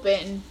it's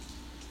open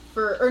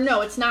for... Or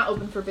no, it's not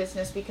open for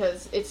business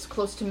because it's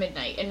close to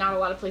midnight and not a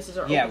lot of places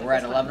are open. Yeah, we're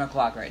at 11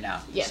 o'clock right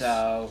now. Yes.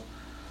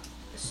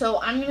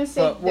 So I'm going to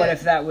say what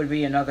if that would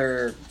be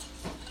another...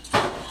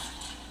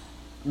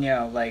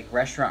 like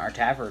restaurant or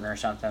tavern or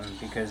something,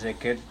 because it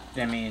could,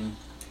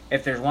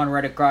 if there's one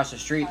right across the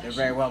street, there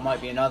very well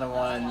might be another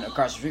one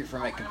across the street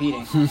from it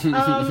competing.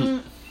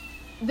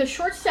 The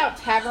Short Stout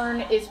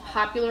Tavern is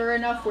popular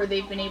enough where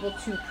they've been able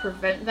to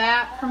prevent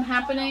that from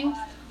happening.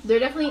 There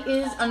definitely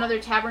is another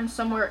tavern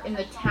somewhere in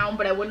the town,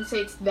 but I wouldn't say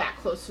it's that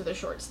close to the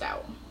Short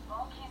Stout.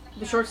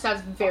 The Short Stout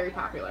is very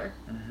popular.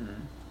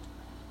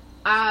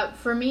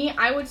 For me,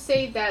 I would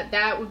say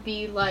that would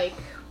be like...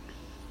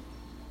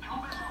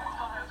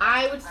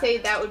 I would say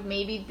that would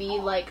maybe be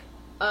like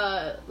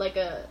a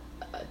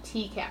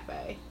tea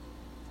cafe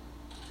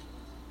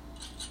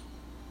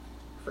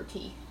for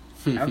tea.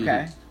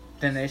 Okay,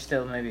 then they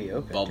still may be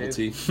open. Bubble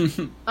too.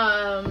 tea.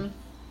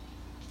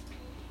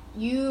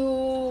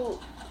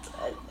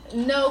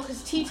 No,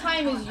 because tea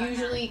time is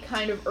usually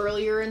kind of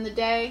earlier in the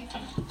day,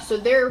 so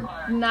they're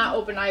not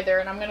open either.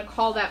 And I'm gonna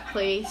call that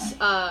place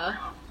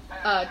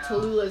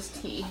Tallulah's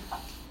Tea.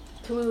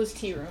 Tallulah's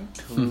Tea Room.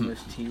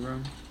 Tallulah's Tea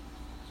Room.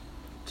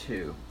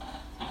 2.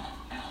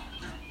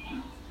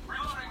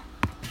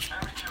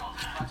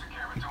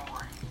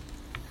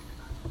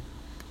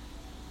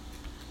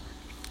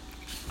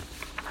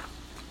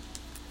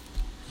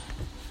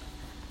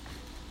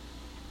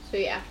 So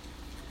yeah,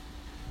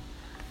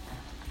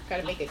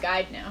 gotta make a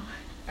guide now.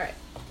 All right,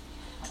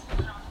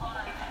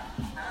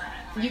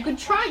 you could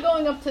try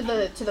going up to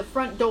the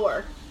front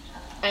door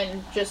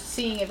and just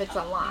seeing if it's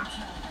unlocked.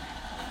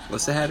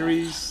 What's the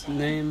Hattery's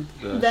name?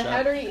 The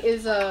Hattery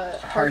is a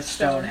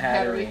Hearthstone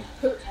Hattery.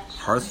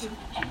 Hearth?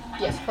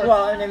 Yes, Hearth.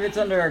 Well, and if it's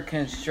under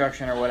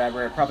construction or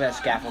whatever, it probably has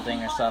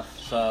scaffolding or stuff,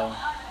 so...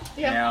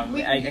 Yeah,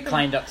 I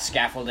climbed up the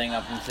scaffolding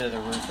up into the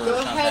roof or something. Go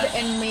ahead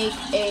and make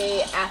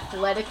a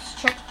athletics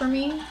check for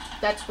me.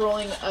 That's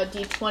rolling a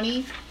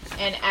d20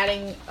 and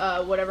adding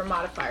whatever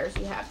modifiers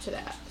you have to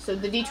that. So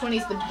the d20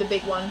 is the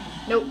big one.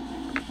 Nope.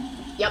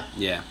 Yep.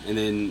 Yeah, and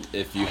then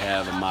if you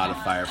have a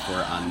modifier for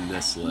it on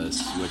this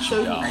list, which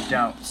you don't. I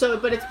don't. So,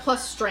 but it's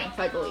plus strength,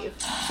 I believe.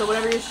 So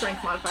whatever your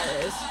strength modifier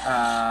is.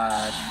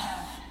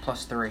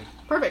 Plus 3.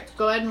 Perfect.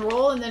 Go ahead and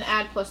roll and then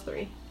add plus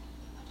 3.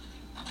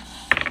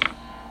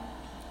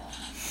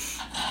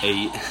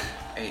 8.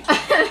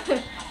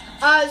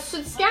 So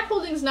the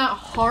scaffolding's not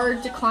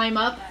hard to climb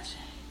up.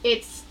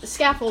 It's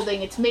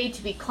scaffolding. It's made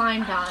to be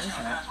climbed on.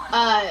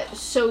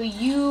 So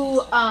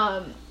you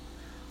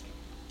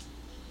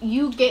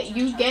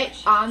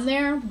get on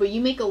there, but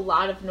you make a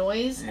lot of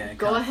noise. Yeah,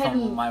 go ahead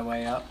and my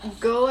way up.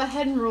 Go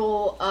ahead and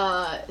roll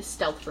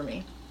stealth for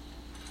me.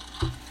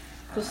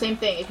 So same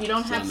thing. If you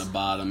don't have on the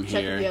bottom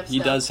check here, if you have he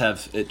stealth. does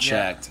have it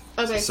checked.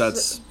 Yeah. Okay,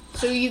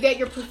 so you get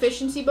your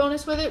proficiency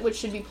bonus with it, which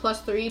should be plus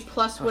 3,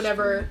 plus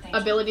whatever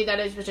ability that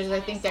is, which is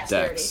I think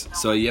dexterity. Dex.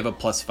 So you have a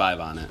plus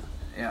 5 on it.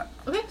 Yeah.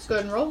 Okay, let's go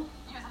ahead and roll.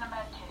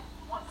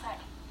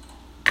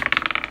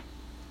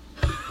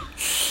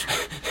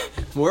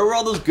 Where were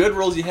all those good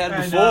rolls you had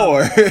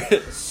before?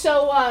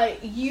 So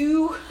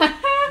you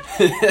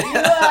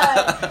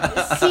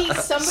see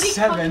somebody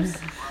 7.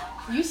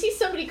 You see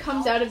somebody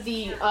comes out of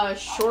the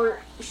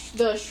short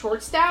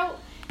stout,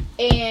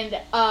 and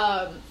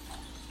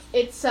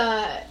it's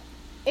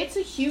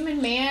a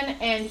human man,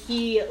 and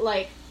he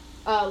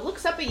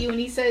looks up at you and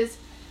he says,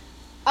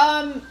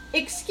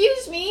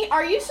 "Excuse me,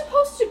 are you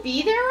supposed to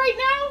be there right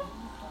now?"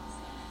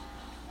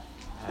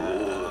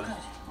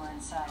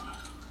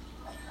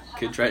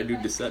 Could try to do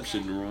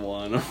deception roll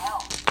on him.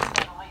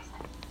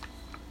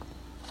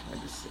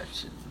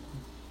 Deception.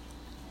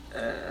 I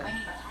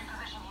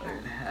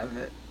don't have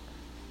it.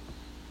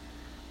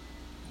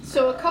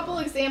 So a couple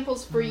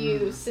examples for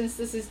you, since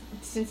this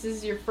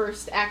is your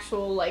first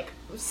actual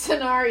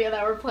scenario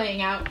that we're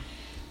playing out.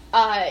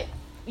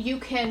 You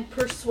can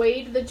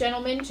persuade the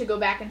gentleman to go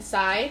back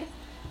inside.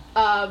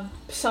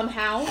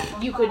 Somehow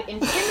you could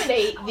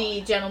intimidate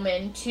the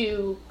gentleman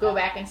to go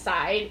back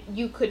inside.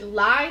 You could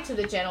lie to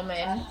the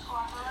gentleman,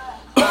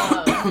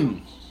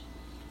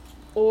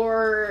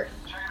 or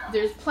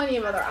there's plenty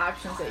of other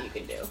options that you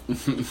could do.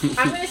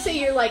 I'm gonna say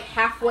you're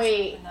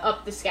halfway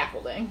up the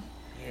scaffolding.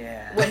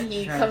 Yeah. When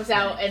he comes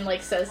out and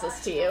says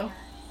this to you.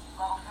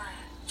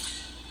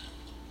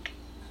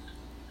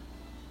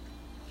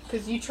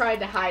 Because you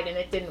tried to hide and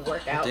it didn't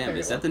work out. Damn,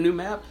 is that the new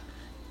map?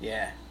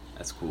 Yeah.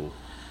 That's cool.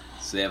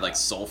 So they have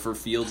sulfur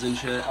fields and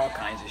shit? All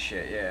kinds of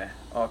shit, yeah.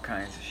 All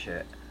kinds of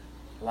shit.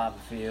 Lava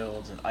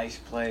fields, an ice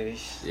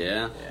place.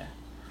 Yeah? Yeah.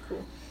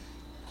 Cool.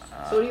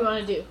 So what do you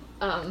want to do?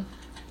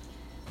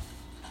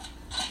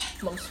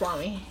 Mom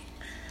Swami.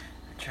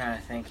 I'm trying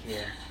to think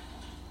here.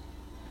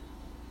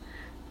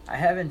 I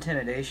have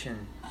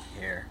intimidation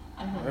here.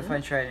 Mm-hmm. What if I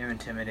try to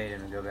intimidate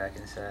him and go back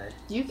inside?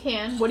 You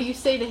can. What do you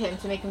say to him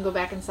to make him go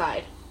back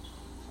inside?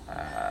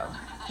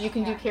 You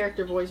can do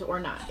character voice or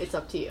not. It's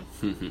up to you.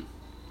 What do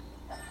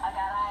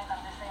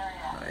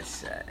I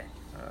say?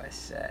 What do I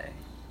say?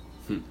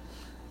 You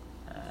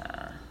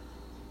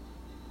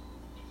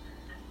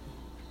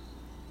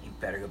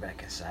better go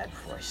back inside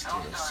before I steal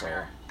his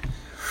soul.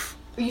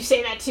 You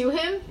say that to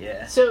him?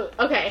 Yeah. So,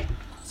 okay.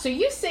 So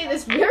you say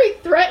this very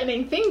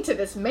threatening thing to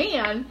this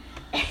man,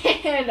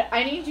 and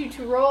I need you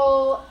to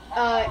roll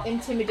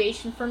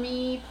intimidation for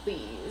me,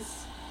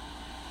 please.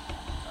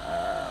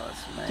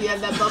 What's my Do you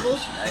have that bubbled?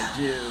 I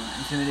do.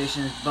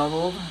 Intimidation is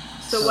bubbled.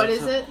 So what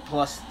is it?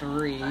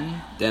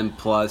 +3. Then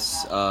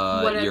plus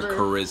your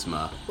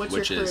charisma, What's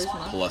which your is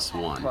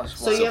charisma? +1.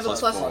 So you have a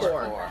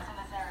 +4.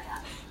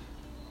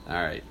 All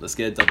right, let's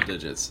get double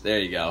digits. There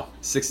you go.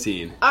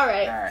 16. All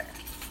right.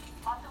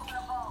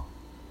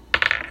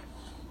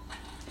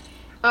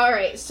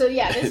 So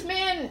yeah, this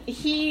man,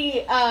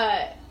 he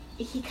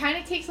kind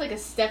of takes like a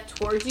step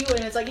towards you,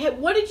 and it's like, hey,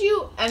 what did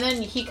you? And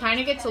then he kind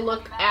of gets a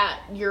look at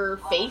your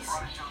face,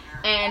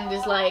 and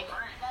is like,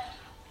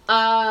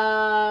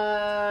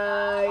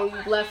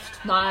 I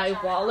left my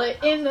wallet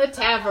in the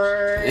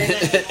tavern.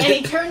 And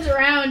he turns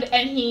around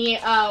and he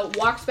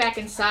walks back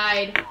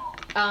inside,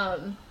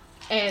 and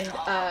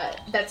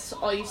that's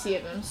all you see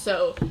of him.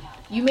 So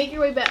you make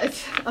your way back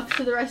up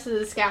to the rest of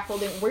the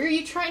scaffolding. Where are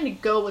you trying to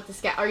go with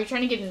the Are you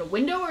trying to get in a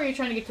window, or are you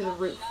trying to get to the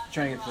roof? I'm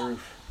trying to get to the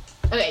roof.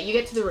 Okay, you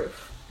get to the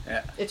roof.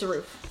 Yeah. It's a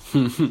roof.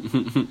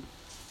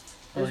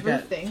 There's Well,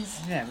 roof things.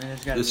 Yeah, I mean,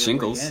 there's got to be There's a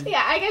shingles. way in.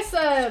 Yeah, I guess,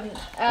 There's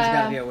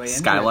got to be a way in.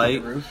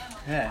 Skylight. The roof.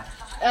 Yeah.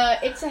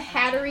 It's a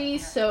hattery,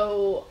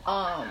 so,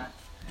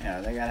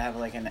 Yeah, they got to have,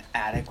 like, an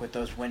attic with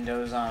those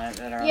windows on it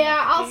that are yeah, on,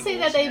 like, I'll the say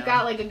gables, that they've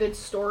got, like, a good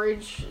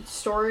storage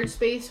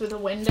space with a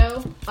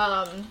window.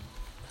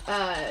 Do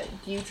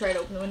you try to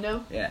open the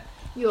window? Yeah.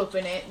 You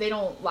open it. They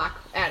don't lock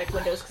attic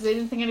windows because they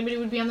didn't think anybody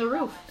would be on the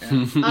roof.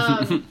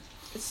 Yeah.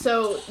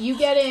 So you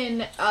get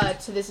in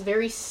to this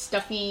very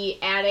stuffy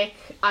attic.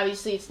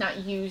 Obviously, it's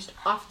not used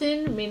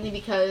often, mainly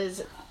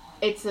because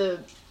it's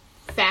a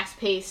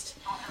fast-paced,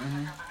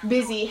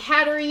 busy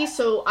hattery.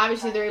 So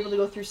obviously, they're able to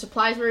go through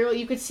supplies very well.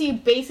 You could see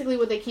basically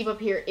what they keep up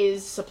here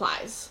is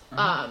supplies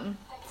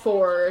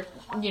for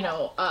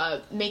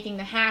making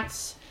the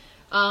hats,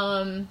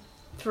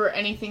 for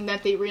anything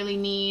that they really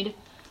need,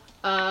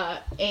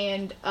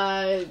 and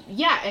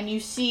you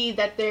see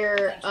that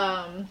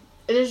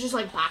there's just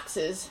like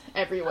boxes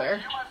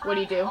everywhere. What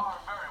do you do?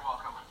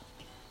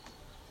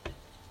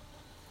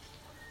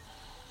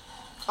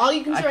 All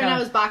you can see right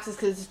now is boxes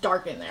because it's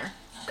dark in there.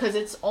 Because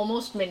it's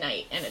almost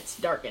midnight and it's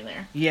dark in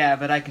there. Yeah,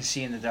 but I can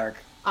see in the dark.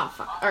 Oh,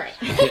 fuck. Alright.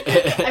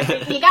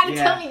 You gotta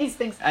tell me these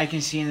things. I can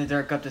see in the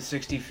dark up to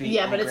 60 feet.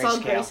 Yeah, but it's all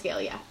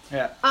grayscale, yeah.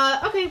 Yeah.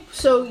 Okay,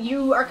 so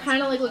you are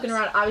kind of like looking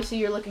around. Obviously,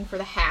 you're looking for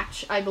the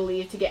hatch, I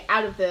believe, to get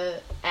out of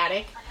the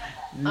attic.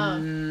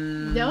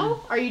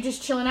 No? Are you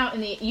just chilling out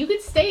in the... You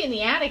could stay in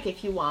the attic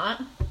if you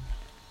want.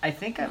 I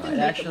think I might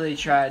actually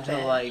try to,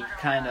 like,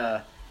 kind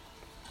of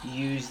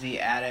use the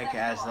attic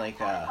as, like,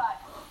 a...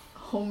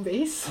 Home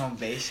base? Home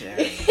base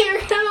area.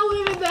 You're gonna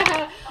live in the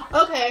hatch.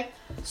 Okay.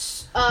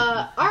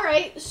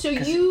 Alright, so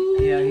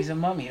you... Yeah, he's a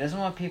mummy. He doesn't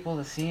want people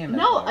to see him.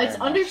 No, it's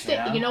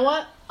understandable. You know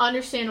what?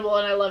 Understandable,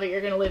 and I love it. You're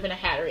gonna live in a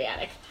hattery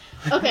attic.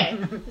 Okay,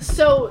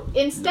 so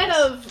instead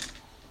of...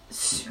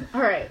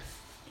 Alright.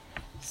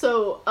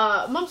 So,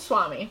 Mum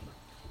Swami,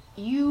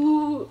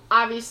 you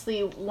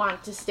obviously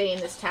want to stay in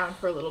this town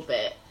for a little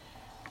bit.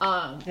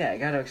 Yeah, I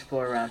gotta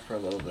explore around for a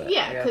little bit.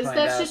 Yeah, because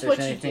that's just what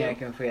you do. Anything I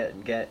can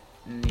get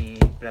in the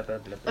blah, blah,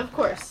 blah, blah. Of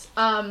course.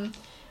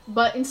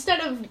 But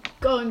instead of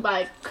going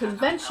by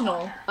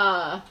conventional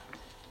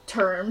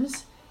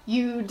terms,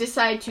 you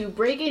decide to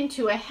break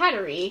into a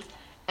hattery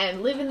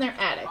and live in their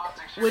attic,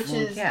 which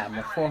is... Yeah, I'm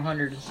a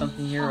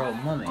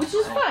 400-something-year-old mummy. Which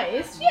is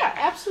fine. Yeah,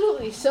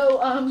 absolutely. So,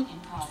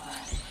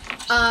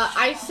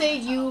 I say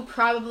you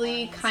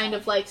probably kind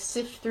of like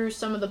sift through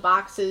some of the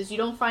boxes. You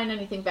don't find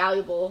anything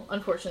valuable,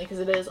 unfortunately, because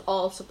it is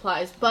all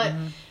supplies. But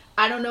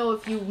I don't know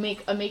if you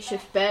make a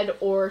makeshift bed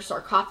or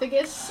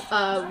sarcophagus,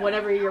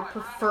 whatever your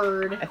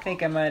preferred. I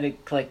think I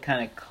might like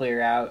kind of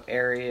clear out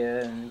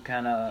area and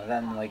kind of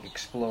then like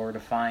explore to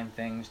find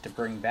things to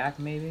bring back,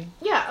 maybe.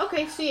 Yeah.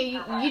 Okay. So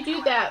yeah, you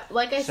do that.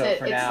 Like I said,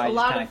 for it's now, a I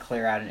lot just kind of of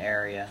clear out an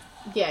area.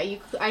 Yeah.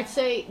 I'd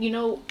say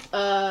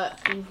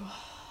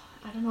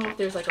I don't know if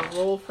there's like a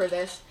role for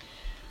this.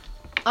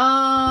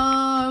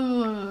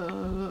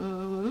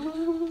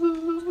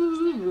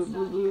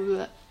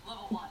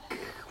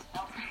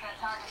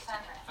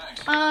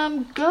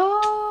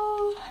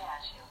 Go.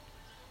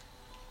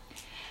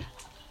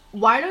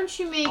 Why don't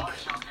you make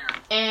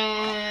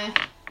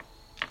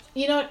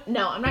you know what?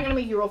 No, I'm not gonna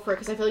make you roll for it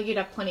because I feel like you'd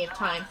have plenty of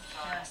time.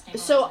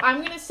 So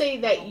I'm gonna say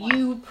that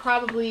you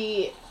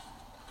probably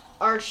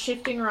are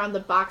shifting around the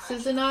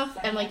boxes enough,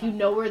 and like you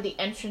know where the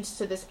entrance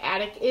to this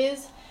attic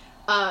is,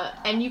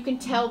 and you can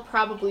tell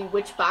probably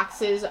which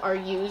boxes are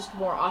used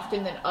more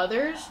often than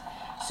others.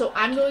 So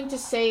I'm going to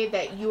say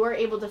that you are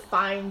able to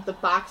find the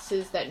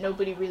boxes that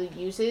nobody really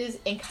uses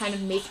and kind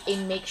of make a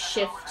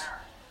makeshift,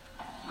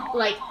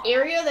 like,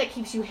 area that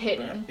keeps you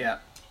hidden. Yeah.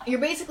 You're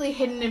basically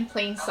hidden in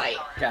plain sight.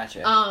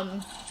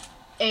 Gotcha.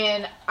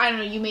 And, I don't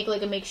know, you make,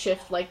 like, a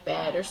makeshift, like,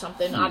 bed or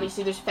something.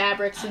 Obviously, there's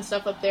fabrics and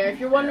stuff up there. If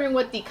you're wondering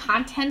what the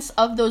contents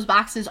of those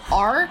boxes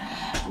are,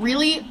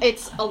 really,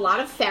 it's a lot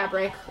of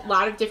fabric, a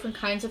lot of different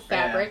kinds of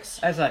fabrics.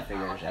 Yeah, as I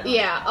figured.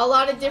 Yeah, a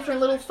lot of different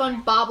little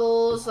fun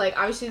baubles. Like,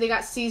 obviously, they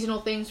got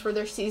seasonal things for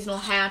their seasonal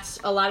hats,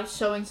 a lot of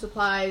sewing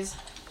supplies.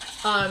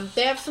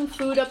 They have some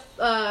food up,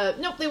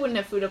 nope, they wouldn't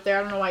have food up there.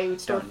 I don't know why you would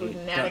store food in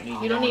an attic.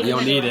 You don't need it. You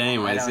don't need it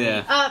anyways,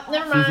 yeah.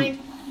 Never mind.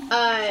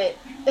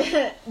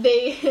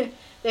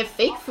 They have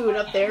fake food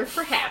up there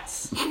for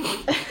hats.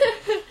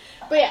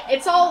 But yeah,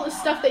 it's all the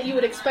stuff that you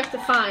would expect to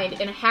find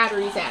in a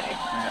hattery's attic.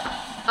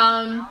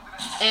 Yeah.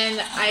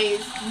 And I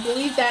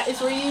believe that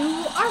is where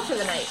you are for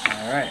the night.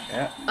 Alright,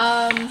 yeah.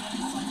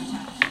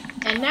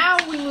 And now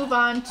we move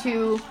on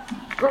to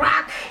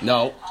Grrok.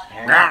 No.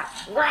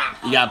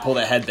 Grrok. You gotta pull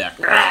that head back.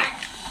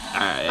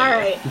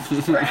 Alright.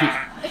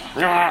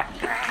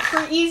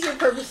 For easier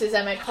purposes,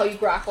 I might call you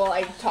Grrok while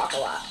I talk a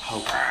lot.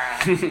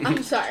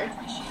 I'm sorry.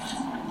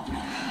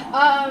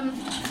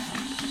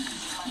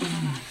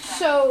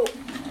 So,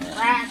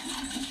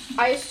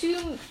 I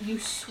assume you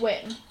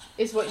swim,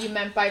 is what you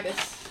meant by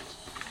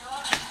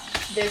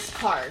this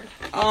card.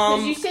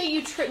 Because you say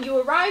you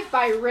arrive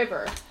by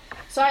river,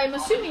 so I'm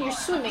assuming you're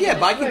swimming. Yeah,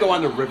 but I can river. go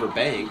on the river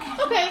bank.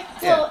 Okay,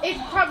 well, it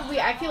probably,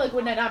 I feel like,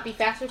 wouldn't it not be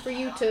faster for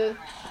you to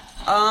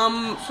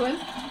swim?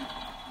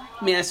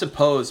 I mean, I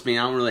suppose. I mean,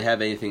 I don't really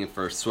have anything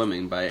for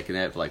swimming, but I can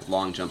have, like,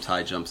 long jumps,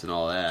 high jumps, and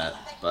all that.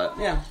 But,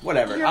 yeah,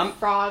 whatever. You're a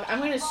frog. I'm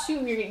going to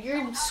assume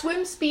your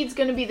swim speed's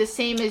going to be the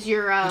same as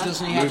your,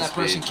 Doesn't he have that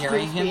person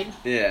carrying him?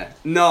 Yeah.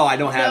 No, I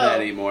don't have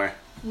that anymore.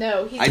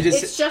 No,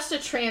 it's just a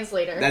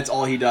translator. That's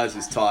all he does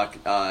is talk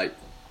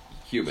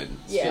human.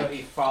 Yeah. So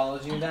he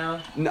follows you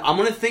down? No, I'm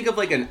gonna think of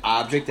like an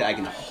object that I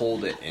can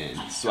hold it in,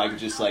 so I can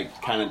just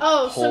like kind of.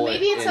 Oh, so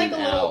maybe it's like a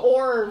little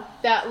orb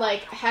that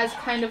like has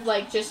kind of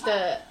like just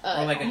a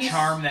or like a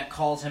charm that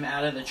calls him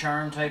out of the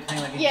charm type thing.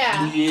 Like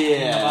yeah.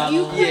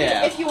 You could,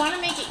 if you want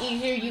to make it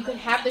easier, you could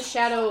have the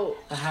shadow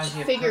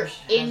figure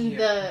in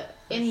the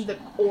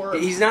orb.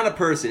 He's not a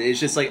person.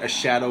 It's just like a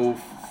shadow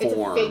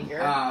form. It's a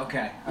figure. Ah,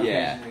 okay.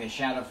 Yeah. So like a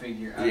shadow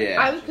figure. Okay.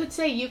 Yeah. I could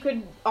say you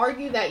could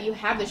argue that you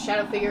have the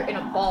shadow figure in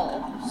a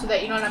ball, so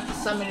that you don't have to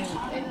summon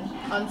and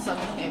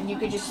unsummon him. You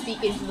could just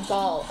speak into the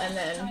ball and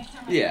then.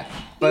 Yeah,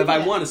 but if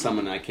I want to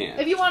summon, I can.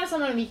 If you want to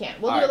summon him, you can.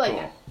 We'll do it like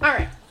that. All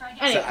right.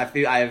 Anyway. So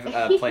I have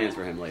plans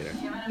for him later.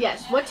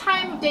 Yes. What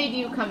time of day do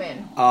you come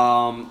in?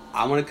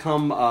 I want to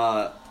come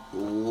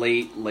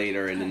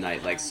later in the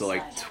night, like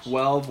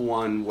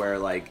 12-1, where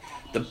like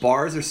the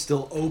bars are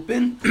still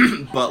open,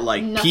 but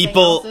like Nothing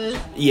people, else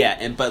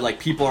is? but like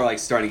people are like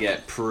starting to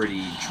get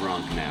pretty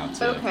drunk now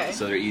too. Okay.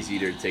 So they're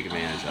easier to take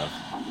advantage of.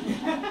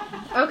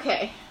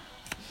 Okay.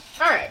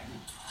 All right.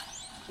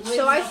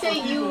 So I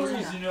say you.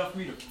 enough for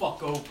me to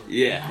fuck over.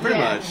 Yeah, pretty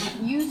much.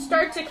 You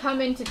start to come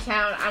into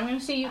town. I'm gonna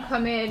say you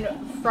come in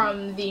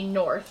from the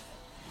north.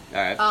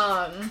 All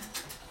right.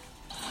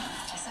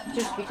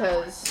 Just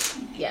because,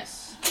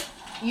 yes.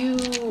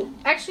 You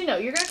actually no.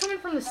 You're gonna come in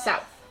from the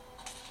south.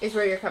 Is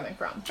where you're coming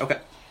from. Okay.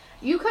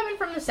 You come in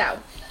from the south.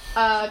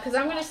 Because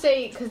I'm gonna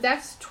say because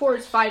that's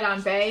towards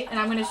Phaidon Bay, and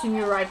I'm gonna assume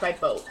you arrive by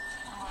boat.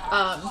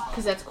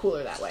 Because that's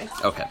cooler that way.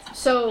 Okay.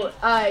 So,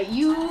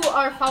 you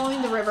are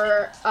following the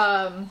river,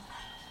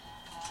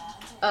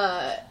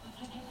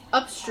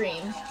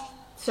 upstream.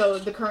 So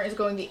the current is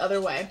going the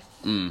other way.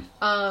 I'm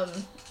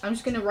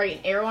just gonna write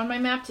an arrow on my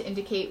map to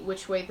indicate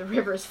which way the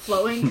river is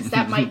flowing, because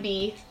that might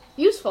be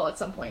useful at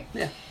some point.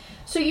 Yeah.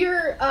 So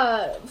you're,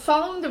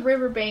 following the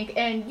riverbank,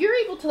 and you're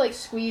able to, like,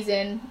 squeeze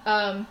in.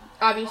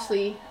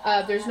 Obviously,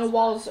 there's no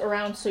walls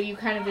around, so you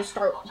kind of just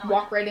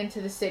walk right into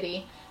the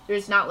city.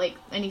 There's not, like,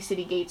 any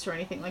city gates or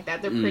anything like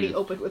that. They're pretty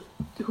open with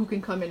who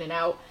can come in and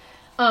out.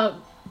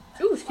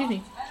 Ooh, excuse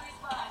me.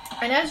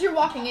 And as you're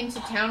walking into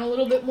town a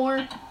little bit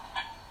more,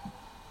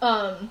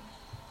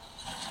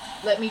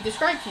 let me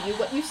describe to you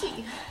what you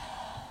see.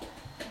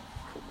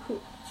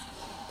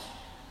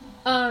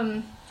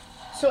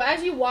 So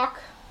as you walk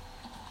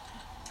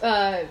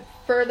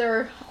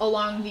further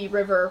along the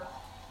river,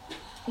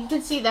 you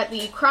can see that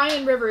the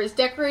Cryan River is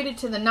decorated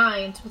to the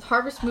nines with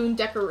harvest moon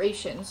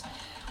decorations.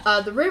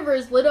 The river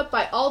is lit up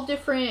by all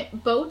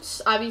different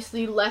boats,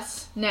 obviously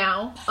less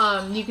now.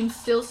 You can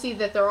still see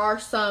that there are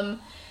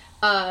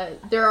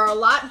a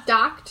lot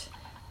docked.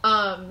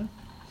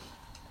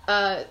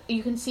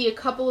 You can see a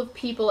couple of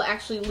people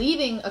actually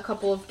leaving a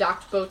couple of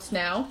docked boats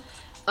now.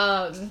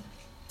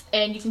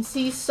 And you can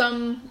see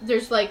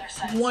there's like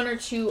one or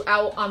two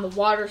out on the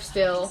water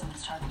still,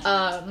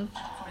 and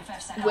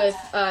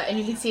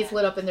you can see it's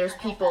lit up and there's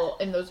people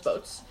in those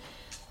boats.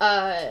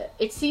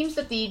 It seems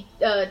that the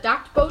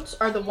docked boats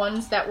are the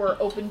ones that were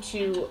open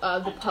to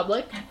the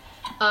public,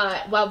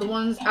 while the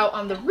ones out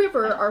on the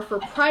river are for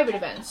private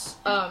events.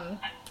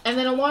 And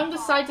then along the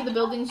sides of the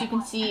buildings you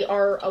can see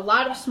are a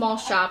lot of small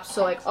shops.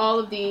 So like all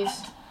of these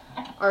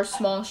are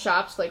small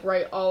shops, like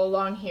right all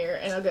along here.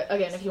 And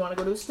again, if you want to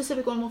go to a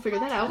specific one, we'll figure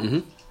that out.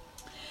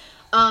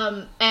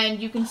 And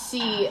you can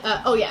see,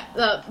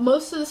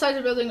 most of the sides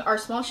of the building are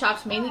small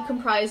shops, mainly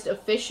comprised of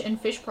fish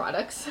and fish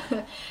products,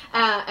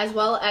 as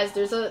well as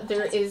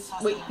there is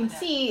what you can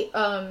see,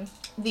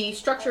 the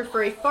structure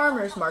for a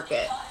farmer's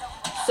market.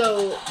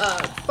 So,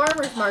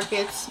 farmer's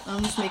markets,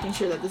 I'm just making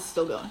sure that this is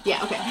still going.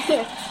 Yeah,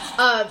 okay.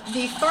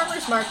 The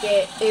farmer's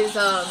market is,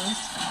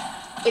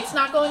 it's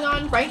not going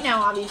on right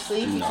now,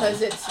 obviously,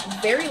 because it's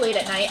very late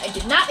at night. I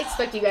did not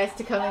expect you guys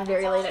to come in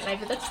very late at night,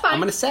 but that's fine.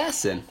 I'm an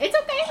assassin. It's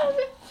okay.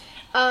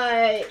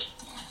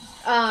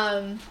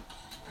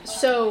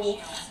 So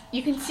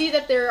you can see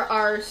that there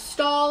are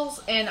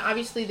stalls, and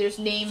obviously there's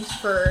names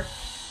for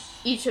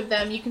each of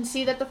them. You can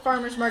see that the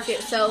farmer's market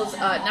sells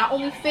not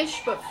only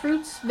fish, but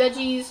fruits,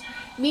 veggies,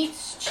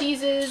 meats,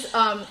 cheeses,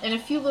 and a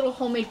few little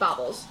homemade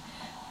baubles.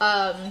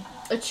 A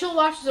chill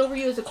washes over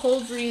you as a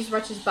cold breeze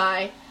rushes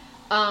by.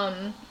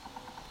 The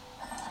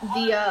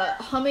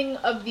humming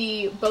of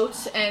the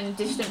boats and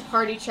distant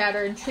party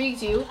chatter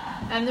intrigues you,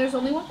 and there's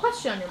only one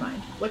question on your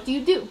mind. What do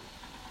you do?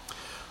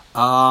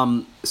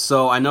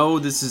 So I know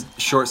this is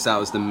Short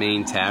Stout is the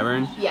main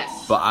tavern.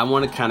 Yes. But I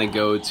want to kind of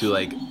go to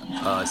like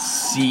a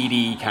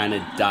seedy kind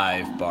of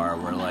dive bar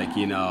where like,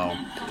 you know,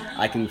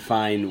 I can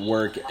find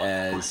work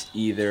as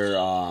either,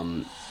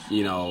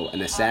 you know,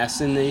 an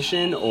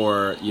assassination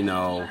or, you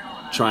know,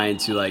 trying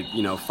to like,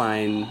 you know,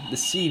 find the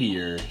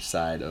seedier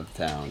side of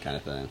town kind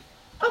of thing.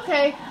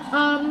 Okay,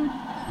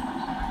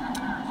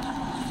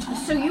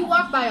 so you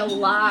walk by a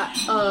lot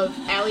of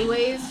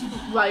alleyways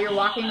while you're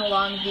walking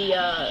along the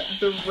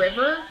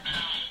river,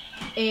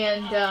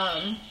 and,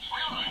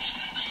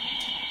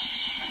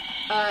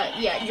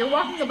 yeah, you're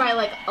walking by,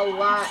 like, a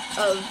lot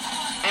of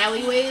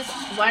alleyways.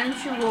 Why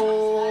don't you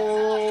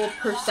roll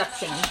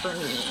perception for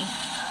me?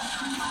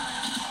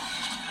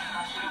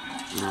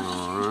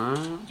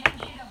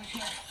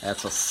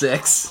 That's a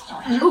 6.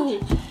 Ooh.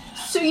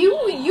 So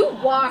you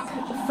walk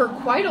for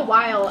quite a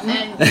while,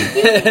 and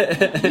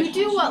you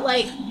do what,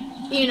 like,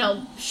 you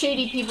know,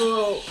 shady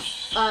people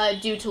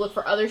do to look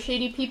for other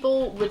shady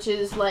people, which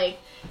is, like,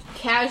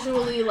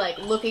 casually, like,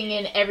 looking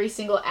in every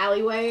single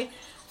alleyway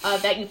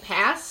that you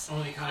pass,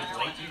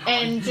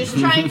 and just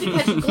trying to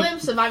catch a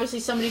glimpse of, obviously,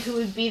 somebody who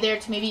would be there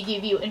to maybe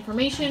give you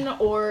information,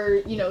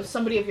 or, you know,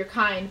 somebody of your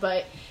kind,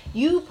 but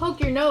you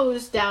poke your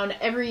nose down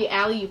every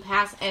alley you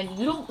pass, and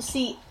you don't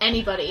see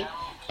anybody.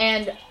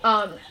 And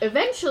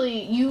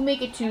eventually, you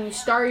make it to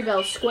Starry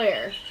Bell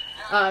Square.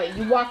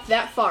 You walked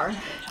that far.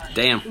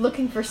 Damn.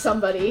 Looking for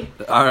somebody.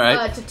 All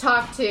right. To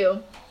talk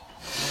to.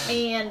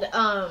 And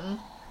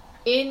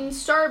in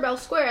Starry Bell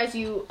Square, as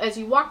you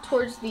walk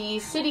towards the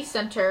city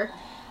center,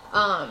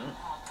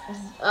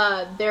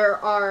 there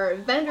are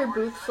vendor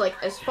booths, like,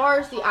 as far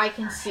as the eye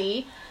can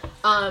see.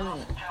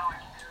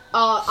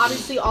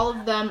 Obviously, all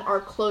of them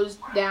are closed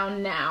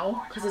down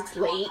now because it's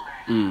late.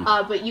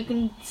 But you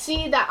can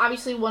see that,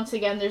 obviously, once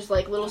again, there's,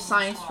 like, little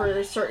signs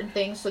for certain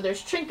things. So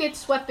there's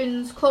trinkets,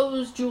 weapons,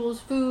 clothes, jewels,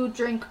 food,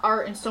 drink,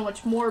 art, and so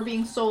much more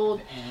being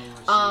sold.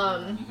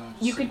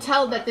 You could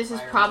tell that this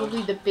is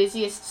probably the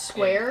busiest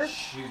square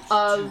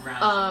of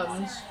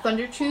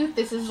Thundertooth.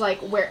 This is, like,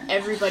 where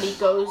everybody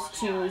goes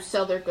to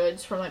sell their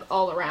goods from, like,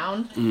 all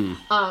around.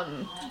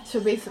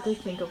 So basically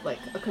think of, like,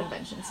 a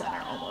convention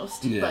center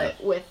almost,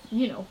 but with,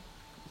 you know,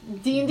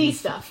 D&D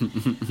stuff.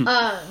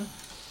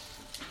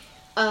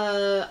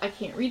 I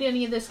can't read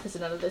any of this because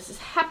none of this is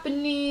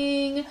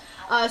happening.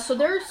 So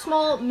there are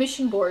small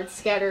mission boards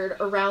scattered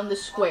around the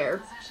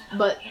square,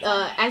 but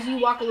as you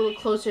walk a little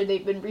closer,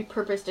 they've been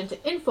repurposed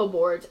into info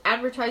boards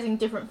advertising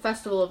different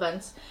festival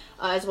events,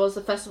 as well as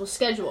the festival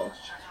schedule.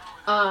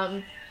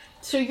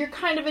 So you're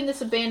kind of in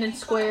this abandoned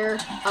square.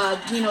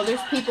 You know,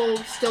 there's people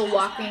still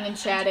walking and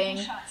chatting,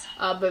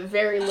 but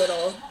very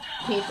little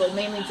people,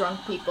 mainly drunk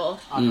people.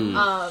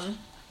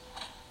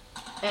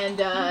 And,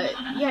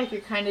 yeah, you're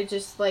kind of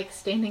just, like,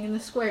 standing in the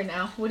square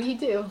now. What do you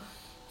do?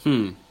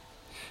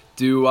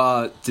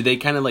 Do they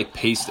kind of, like,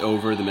 paste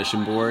over the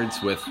mission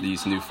boards with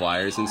these new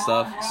flyers and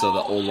stuff, so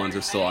the old ones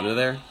are still under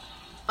there?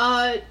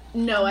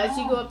 No. As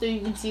you go up there,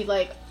 you can see,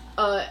 like,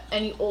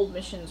 any old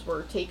missions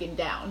were taken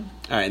down.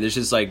 Alright, and there's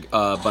just, like,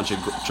 a bunch of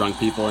drunk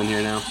people in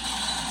here now?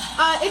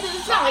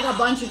 It's not like a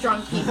bunch of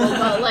drunk people,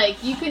 but,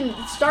 like, you can...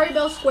 Starry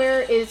Bell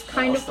Square is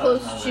kind of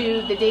close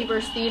to the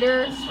Dayburst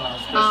Theater,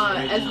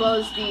 as well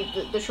as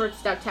the Short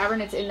Stout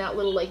Tavern. It's in that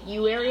little, like,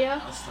 U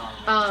area.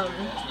 A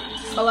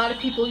lot of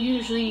people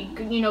usually,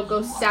 you know,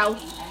 go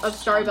south of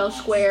Starry Bell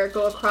Square,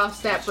 go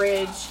across that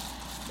bridge,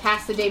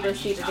 past the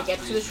Dayburst Theater to get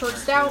to the Short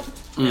Stout.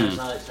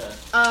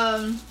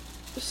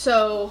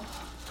 So...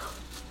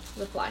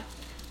 The fly.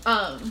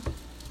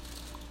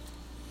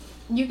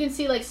 You can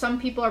see, like, some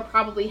people are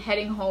probably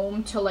heading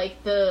home to,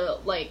 like, the,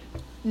 like,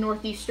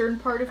 northeastern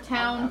part of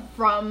town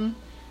from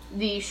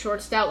the Short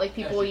Stout. Like,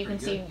 people you can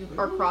see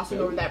are crossing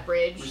over that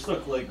bridge.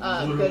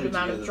 A good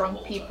amount of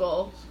drunk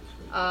people.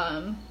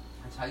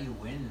 That's how you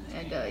win.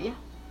 And, yeah.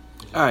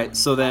 All right,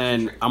 so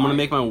then I'm gonna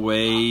make my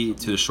way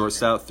to the short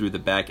stout through the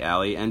back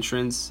alley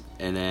entrance,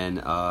 and then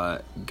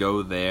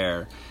go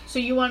there. So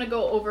you want to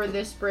go over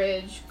this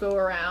bridge, go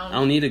around? I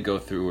don't need to go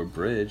through a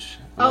bridge.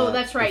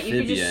 That's right. You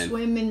could just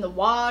swim in the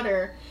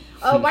water.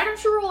 Why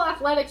don't you roll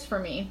athletics for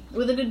me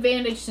with an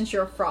advantage since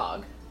you're a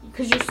frog?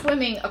 Because you're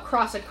swimming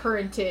across a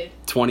currented.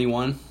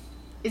 21.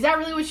 Is that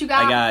really what you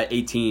got? I got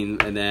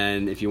 18, and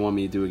then if you want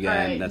me to do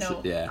again, right, that's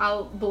no, yeah.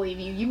 I'll believe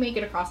you. You make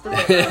it across the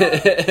river.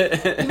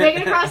 You make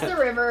it across the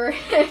river.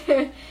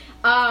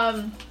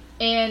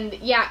 And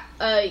yeah,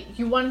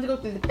 you wanted to go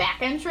through the back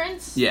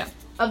entrance. Yeah.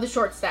 Of the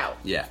short stout.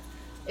 Yeah.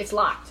 It's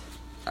locked.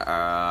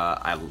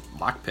 I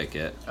lockpick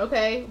it.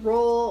 Okay,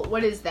 roll.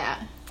 What is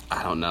that?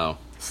 I don't know.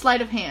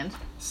 Sleight of hand.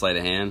 Sleight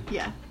of hand.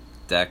 Yeah.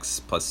 Dex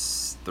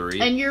plus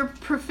 3. And you're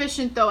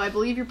proficient, though. I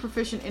believe you're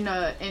proficient in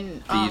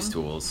thieves'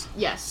 tools.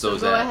 Yes. So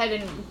go ahead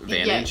and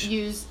advantage?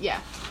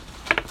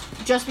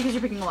 Just because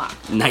you're picking a lock.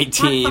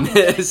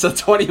 19. So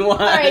 21. All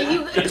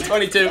right,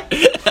 22.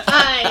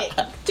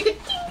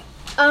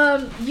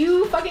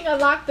 You fucking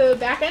unlock the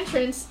back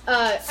entrance.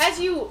 As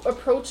you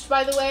approached,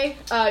 by the way,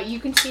 you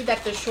can see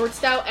that the short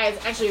stout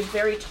is actually a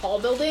very tall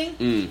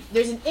building.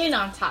 There's an inn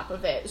on top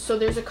of it, so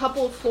there's a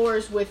couple of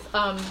floors with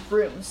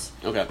rooms.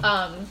 Okay.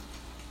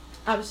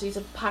 Obviously, it's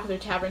a popular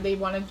tavern. They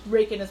want to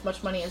rake in as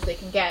much money as they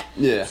can get.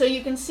 Yeah. So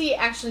you can see,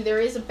 actually, there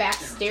is a back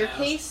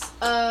staircase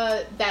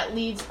that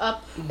leads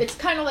up. It's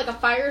kind of like a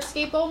fire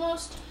escape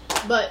almost,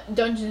 but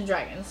Dungeons and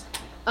Dragons.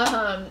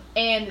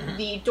 And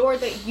the door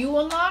that you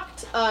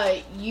unlocked,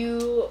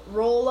 you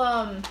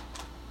roll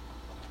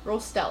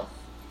stealth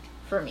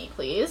for me,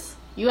 please.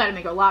 You had to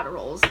make a lot of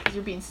rolls because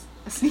you're being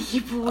a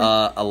sneaky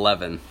boy.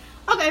 11.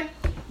 Okay.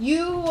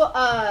 You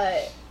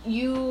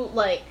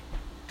like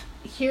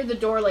hear the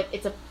door like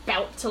it's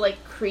about to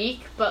like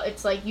creak, but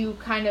it's like you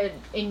kind of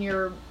in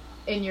your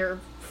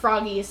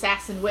froggy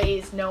assassin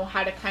ways know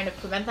how to kind of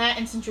prevent that,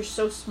 and since you're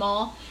so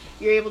small,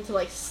 you're able to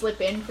like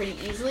slip in pretty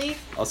easily.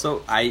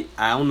 Also, I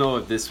don't know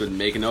if this would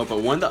make a note, but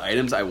one of the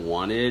items I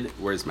wanted,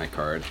 where's my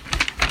card,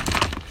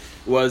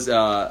 was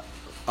a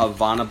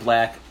Vanta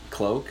Black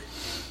cloak.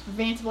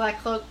 Vanta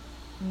Black cloak?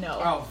 No.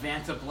 Oh,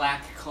 Vanta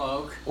Black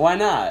cloak. Why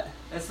not?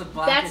 That's the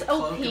blackest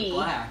cloak of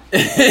black.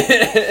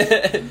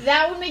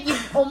 That would make you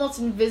almost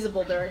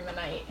invisible during the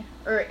night.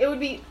 Or it would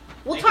be...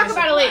 We'll talk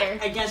about it later.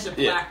 Against a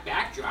black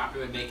backdrop, it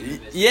would make it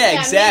invisible. Yeah,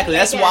 exactly.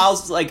 That's why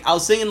I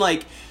was thinking,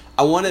 like,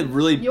 I wanted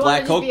really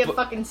black coat. You want to be a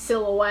fucking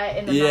silhouette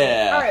in the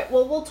night. Alright,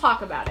 well, we'll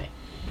talk about it.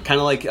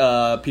 Kind of like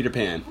Peter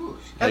Pan.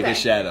 Like a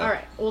shadow.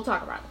 Alright, we'll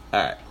talk about it.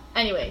 Alright.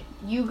 Anyway,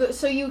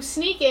 so you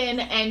sneak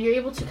in, and you're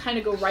able to kind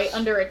of go right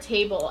under a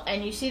table,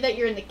 and you see that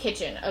you're in the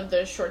kitchen of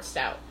the short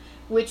stout,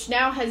 which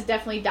now has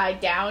definitely died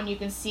down. You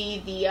can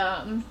see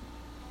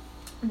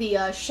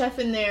the chef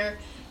in there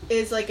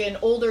is like an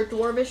older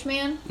dwarvish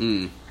man,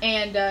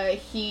 and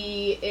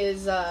he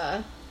is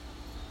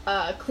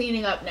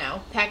cleaning up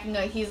now, packing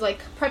up. He's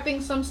like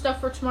prepping some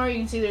stuff for tomorrow. You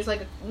can see there's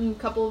like a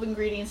couple of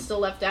ingredients still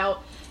left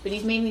out, but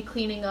he's mainly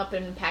cleaning up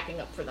and packing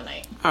up for the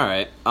night. All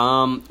right.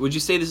 Would you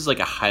say this is like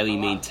a highly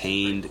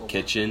maintained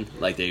kitchen?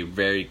 Like they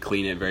very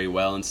clean it very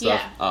well and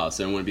stuff? Yeah. Oh,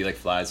 so there wouldn't be like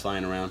flies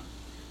flying around?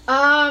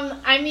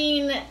 I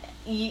mean,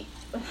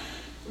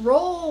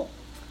 roll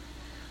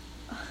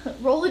a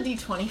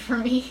d20 for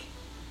me.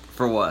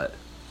 For what?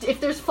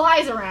 If there's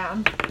flies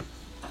around.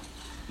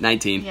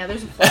 19. Yeah,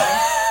 there's a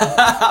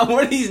fly.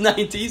 Where do these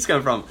 19s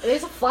come from?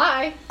 There's a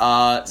fly.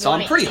 So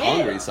I'm pretty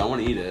hungry, so I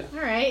want to eat it.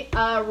 Alright,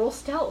 roll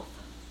stealth.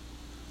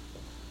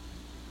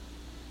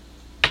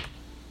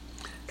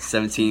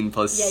 17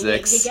 plus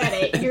 6. You get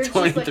it. You're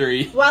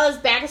 23. Just like, while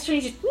his back is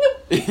turned, you just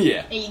whoop,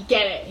 yeah. And you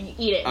get it and you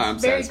eat it. I'm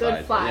very satisfied.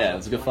 Good fly. Yeah,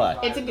 it's a good fly.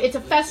 It's a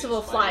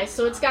festival fly,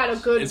 so it's got a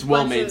good. It's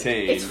well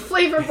maintained. It's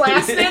flavor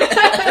blasted.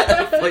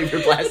 Flavor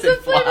blasted it's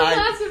a flavor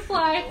blasted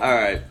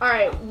fly. All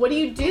right. What do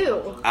you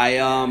do?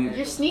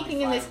 You're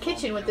sneaking in this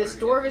kitchen with this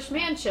dwarvish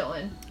man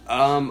chilling.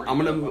 I'm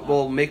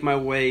gonna make my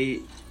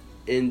way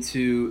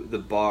into the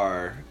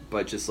bar,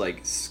 but just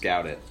like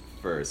scout it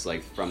first,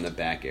 like from the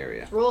back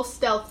area. Roll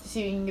stealth to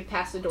see if you can get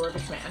past the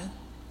dwarvish man.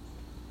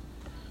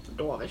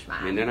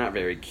 I mean, they're not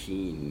very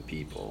keen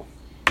people.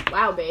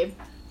 Wow, babe.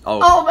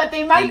 Oh, but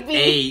they might be.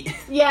 8.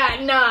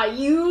 Yeah, nah.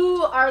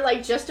 You are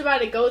like just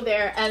about to go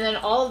there, and then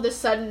all of a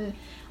sudden,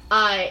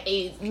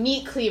 a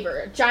meat cleaver,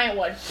 a giant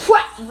one,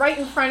 right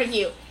in front of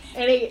you,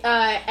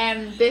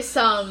 and this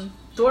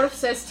dwarf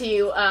says to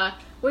you,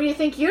 "Where do you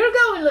think you're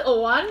going, little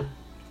one?"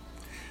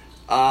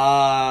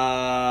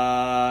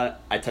 I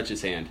touch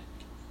his hand.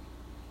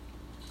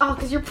 Oh,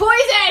 because you're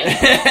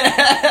poisoned!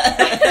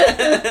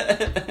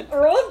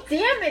 Roll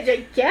damage,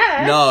 I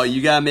guess. No,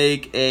 you gotta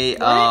make a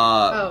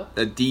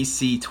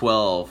DC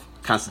 12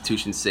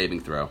 Constitution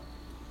saving throw.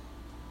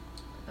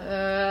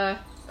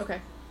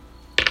 Okay.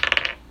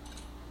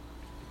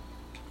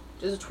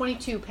 Does a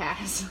 22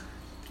 pass?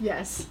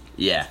 Yes.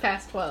 Yeah. It's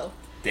past 12.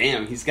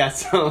 Damn, he's got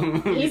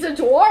some... He's a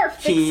dwarf.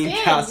 Keen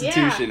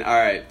Constitution. Yeah.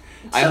 Alright.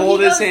 So I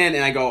hold his hand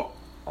and I go,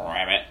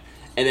 rabbit.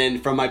 And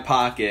then from my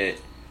pocket,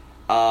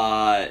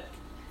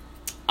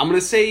 I'm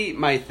gonna say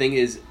my thing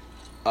is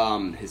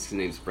His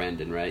name's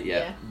Brendan, right?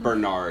 Yeah.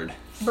 Bernard.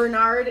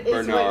 Bernard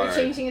is what you're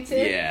changing it to?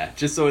 Yeah,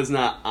 just so it's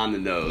not on the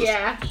nose.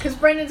 Yeah, because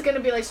Brendan's going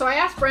to be like, so I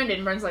asked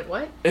Brendan. Brendan's like,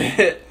 what?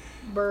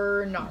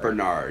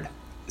 Bernard.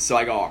 So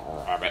I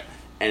go,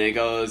 and it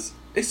goes,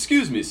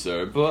 excuse me,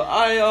 sir, but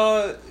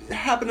I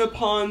happened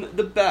upon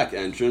the back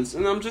entrance,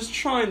 and I'm just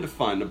trying to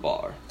find a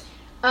bar.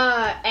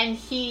 And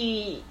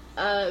he,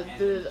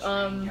 the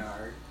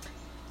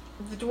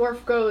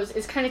dwarf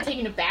is kind of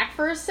taken aback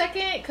for a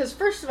second, because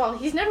first of all,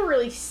 he's never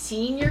really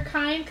seen your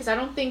kind, because I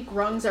don't think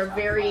grungs are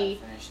very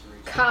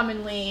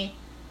commonly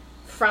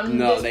from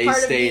this part of they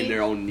stay in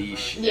their own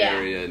niche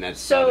area, and that's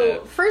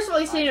so, first of all,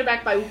 he's taken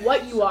aback by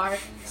what you are.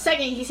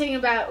 Second, he's taken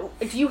aback,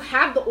 do you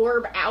have the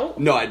orb out?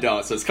 No, I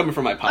don't, so it's coming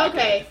from my pocket.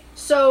 Okay,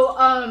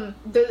 so,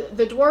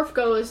 the dwarf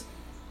goes,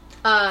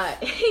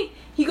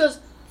 he goes,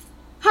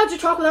 how'd you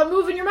talk without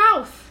moving your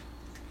mouth?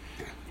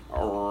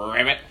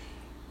 Ribbit.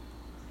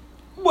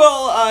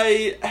 Well,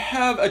 I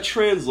have a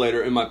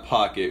translator in my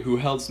pocket who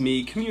helps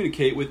me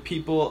communicate with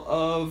people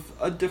of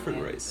a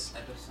different race.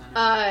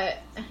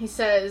 He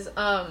says,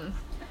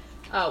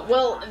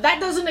 well, that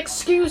doesn't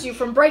excuse you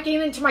from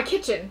breaking into my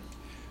kitchen.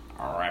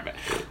 Ribbit.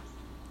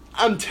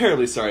 I'm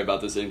terribly sorry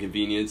about this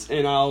inconvenience,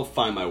 and I'll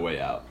find my way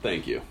out.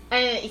 Thank you.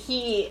 And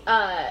he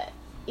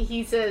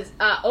says,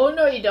 oh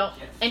no you don't.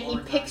 And he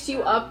picks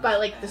you up by,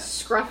 like, the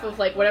scruff of,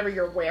 like, whatever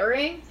you're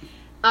wearing.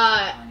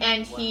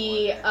 And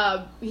he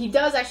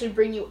does actually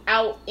bring you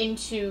out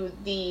into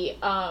the,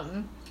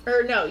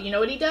 or no, you know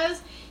what he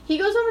does? He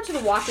goes over to the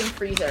walk-in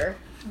freezer,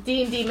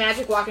 D&D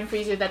magic walk-in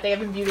freezer that they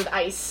have imbued with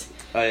ice.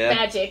 Oh, yeah?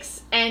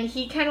 Magics. And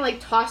he kind of, like,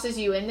 tosses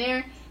you in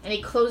there, and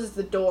he closes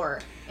the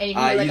door. And you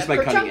can I do, like, use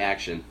my cunning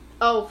action.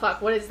 Oh,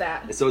 fuck, what is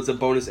that? So it's a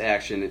bonus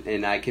action,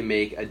 and I can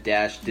make a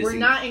dash We're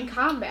not in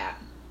combat.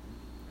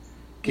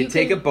 Can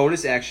take a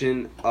bonus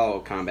action. Oh,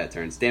 combat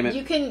turns. Damn it.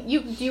 Do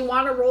you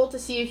want to roll to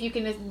see if you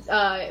can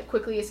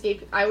quickly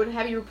escape? I would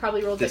have you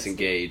probably roll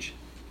disengage.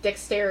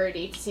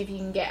 Dexterity to see if you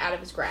can get out of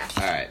his grasp.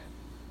 Alright.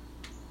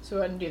 So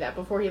go ahead and do that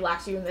before he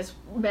locks you in this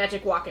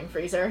magic walk-in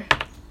freezer.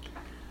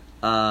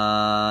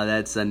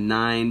 That's a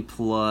 9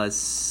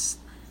 plus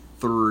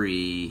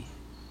 3.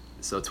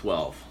 So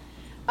 12.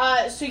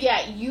 So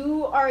yeah,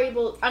 you are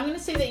able... I'm going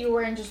to say that you're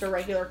wearing just a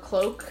regular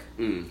cloak.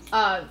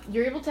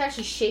 You're able to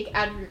actually shake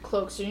out of your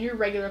cloak, so you're in your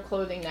regular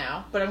clothing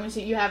now. But I'm going to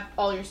say you have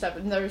all your stuff,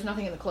 and there's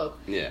nothing in the cloak.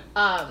 Yeah.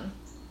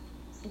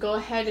 Go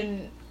ahead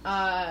and...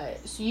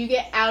 so you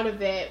get out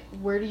of it.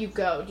 Where do you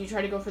go? Do you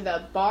try to go for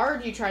the bar, or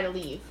do you try to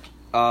leave?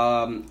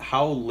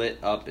 How lit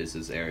up is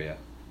this area?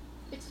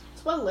 It's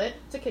well lit.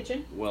 It's a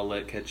kitchen. Well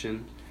lit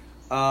kitchen.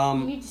 You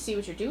need to see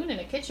what you're doing in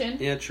a kitchen.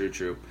 Yeah,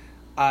 true.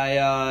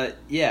 I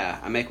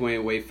make my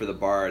way for the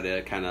bar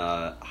to kind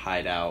of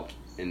hide out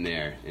in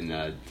there, in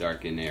a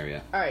darkened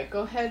area. Alright,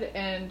 go ahead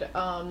and,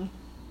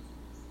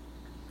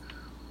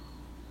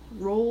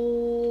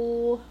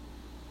 roll...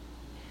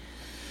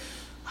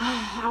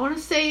 I want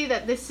to say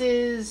that this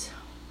is...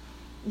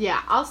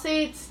 Yeah, I'll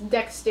say it's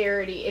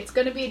dexterity. It's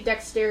going to be a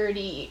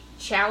dexterity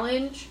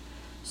challenge.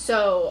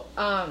 So,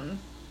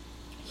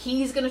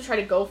 he's going to try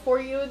to go for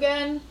you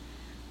again,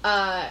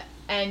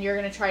 and you're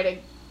going to try to,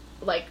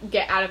 like,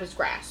 get out of his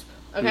grasp.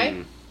 Okay?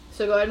 Mm-hmm.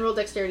 So go ahead and roll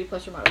dexterity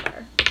plus your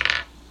modifier.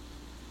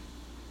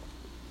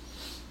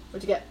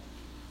 What'd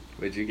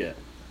you get?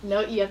 No,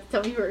 you have to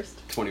tell me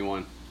first.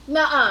 21.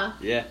 Nuh-uh.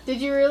 Yeah.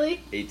 Did you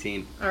really?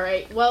 18.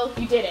 Alright, well,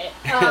 you did it.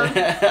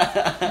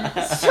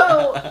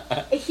 So,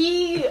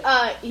 he's...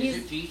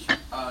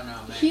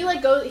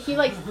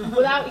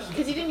 without...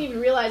 Because he didn't even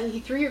realize that he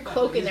threw your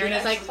cloak in there, and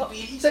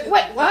he's like,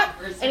 wait, what?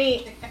 And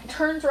he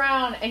turns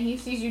around, and he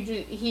sees you...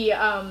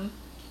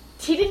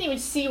 He didn't even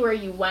see where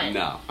you went.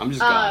 No, I'm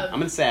just gone.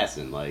 I'm an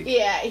assassin, like...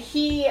 Yeah,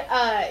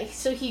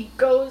 so he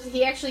goes...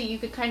 You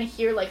could kind of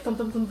hear, like, thump,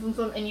 thump, thump, thump,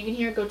 thump, and you can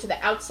hear it go to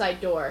the outside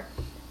door.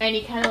 And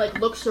he kind of, like,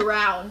 looks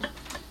around,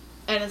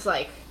 and is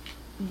like,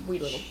 wee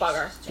little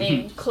bugger.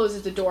 And he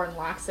closes the door and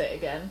locks it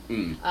again.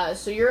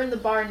 So you're in the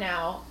bar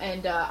now,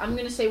 and I'm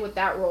going to say with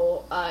that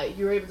roll,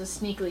 you're able to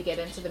sneakily get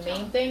into the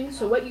main thing.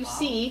 So what you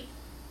see...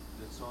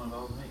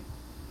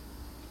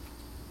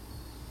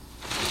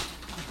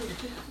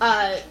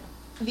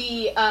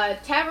 The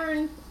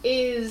tavern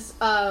is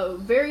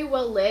very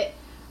well lit.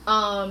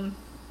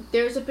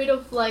 There's a bit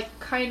of, like,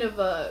 kind of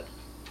a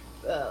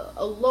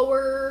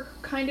lower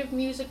kind of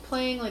music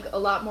playing, like a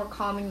lot more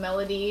calming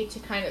melody to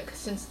kind of,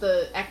 since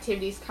the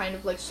activity's kind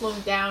of like slowing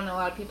down and a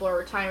lot of people are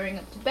retiring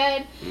up to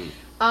bed.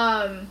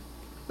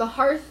 The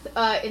hearth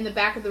in the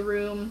back of the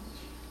room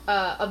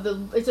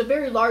it's a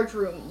very large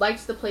room,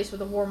 lights the place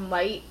with a warm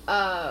light,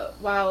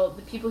 while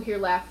the people here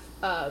laugh.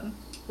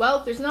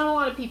 There's not a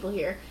lot of people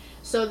here,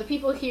 so the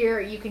people here,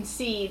 you can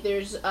see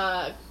there's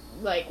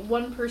like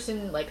one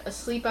person like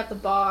asleep at the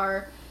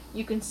bar.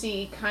 You can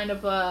see kind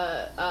of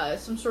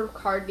some sort of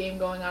card game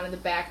going on in the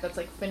back that's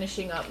like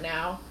finishing up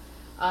now.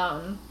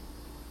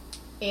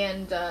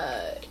 And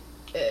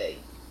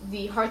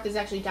the hearth is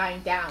actually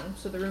dying down,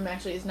 so the room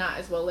actually is not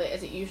as well lit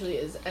as it usually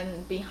is.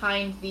 And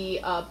behind the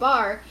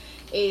bar,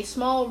 a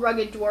small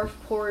rugged dwarf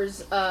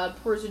pours a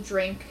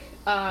drink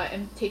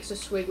and takes a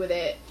swig with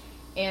it.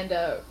 And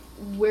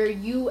where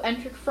you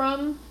entered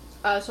from,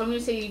 so I'm going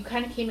to say you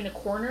kind of came in a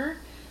corner.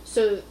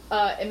 So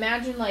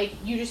imagine like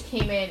you just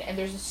came in and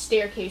there's a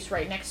staircase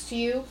right next to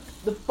you.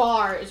 The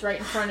bar is right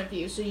in front of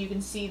you, so you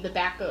can see the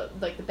back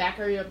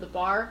area of the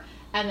bar,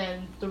 and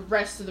then the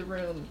rest of the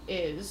room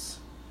is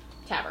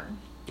tavern.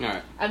 All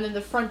right. And then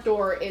the front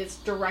door is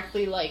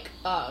directly like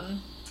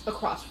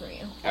across from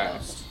you,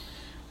 almost.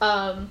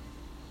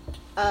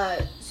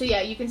 So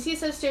yeah, you can see a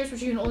set of stairs,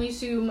 which you can only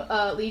assume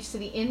leads to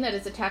the inn that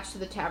is attached to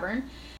the tavern.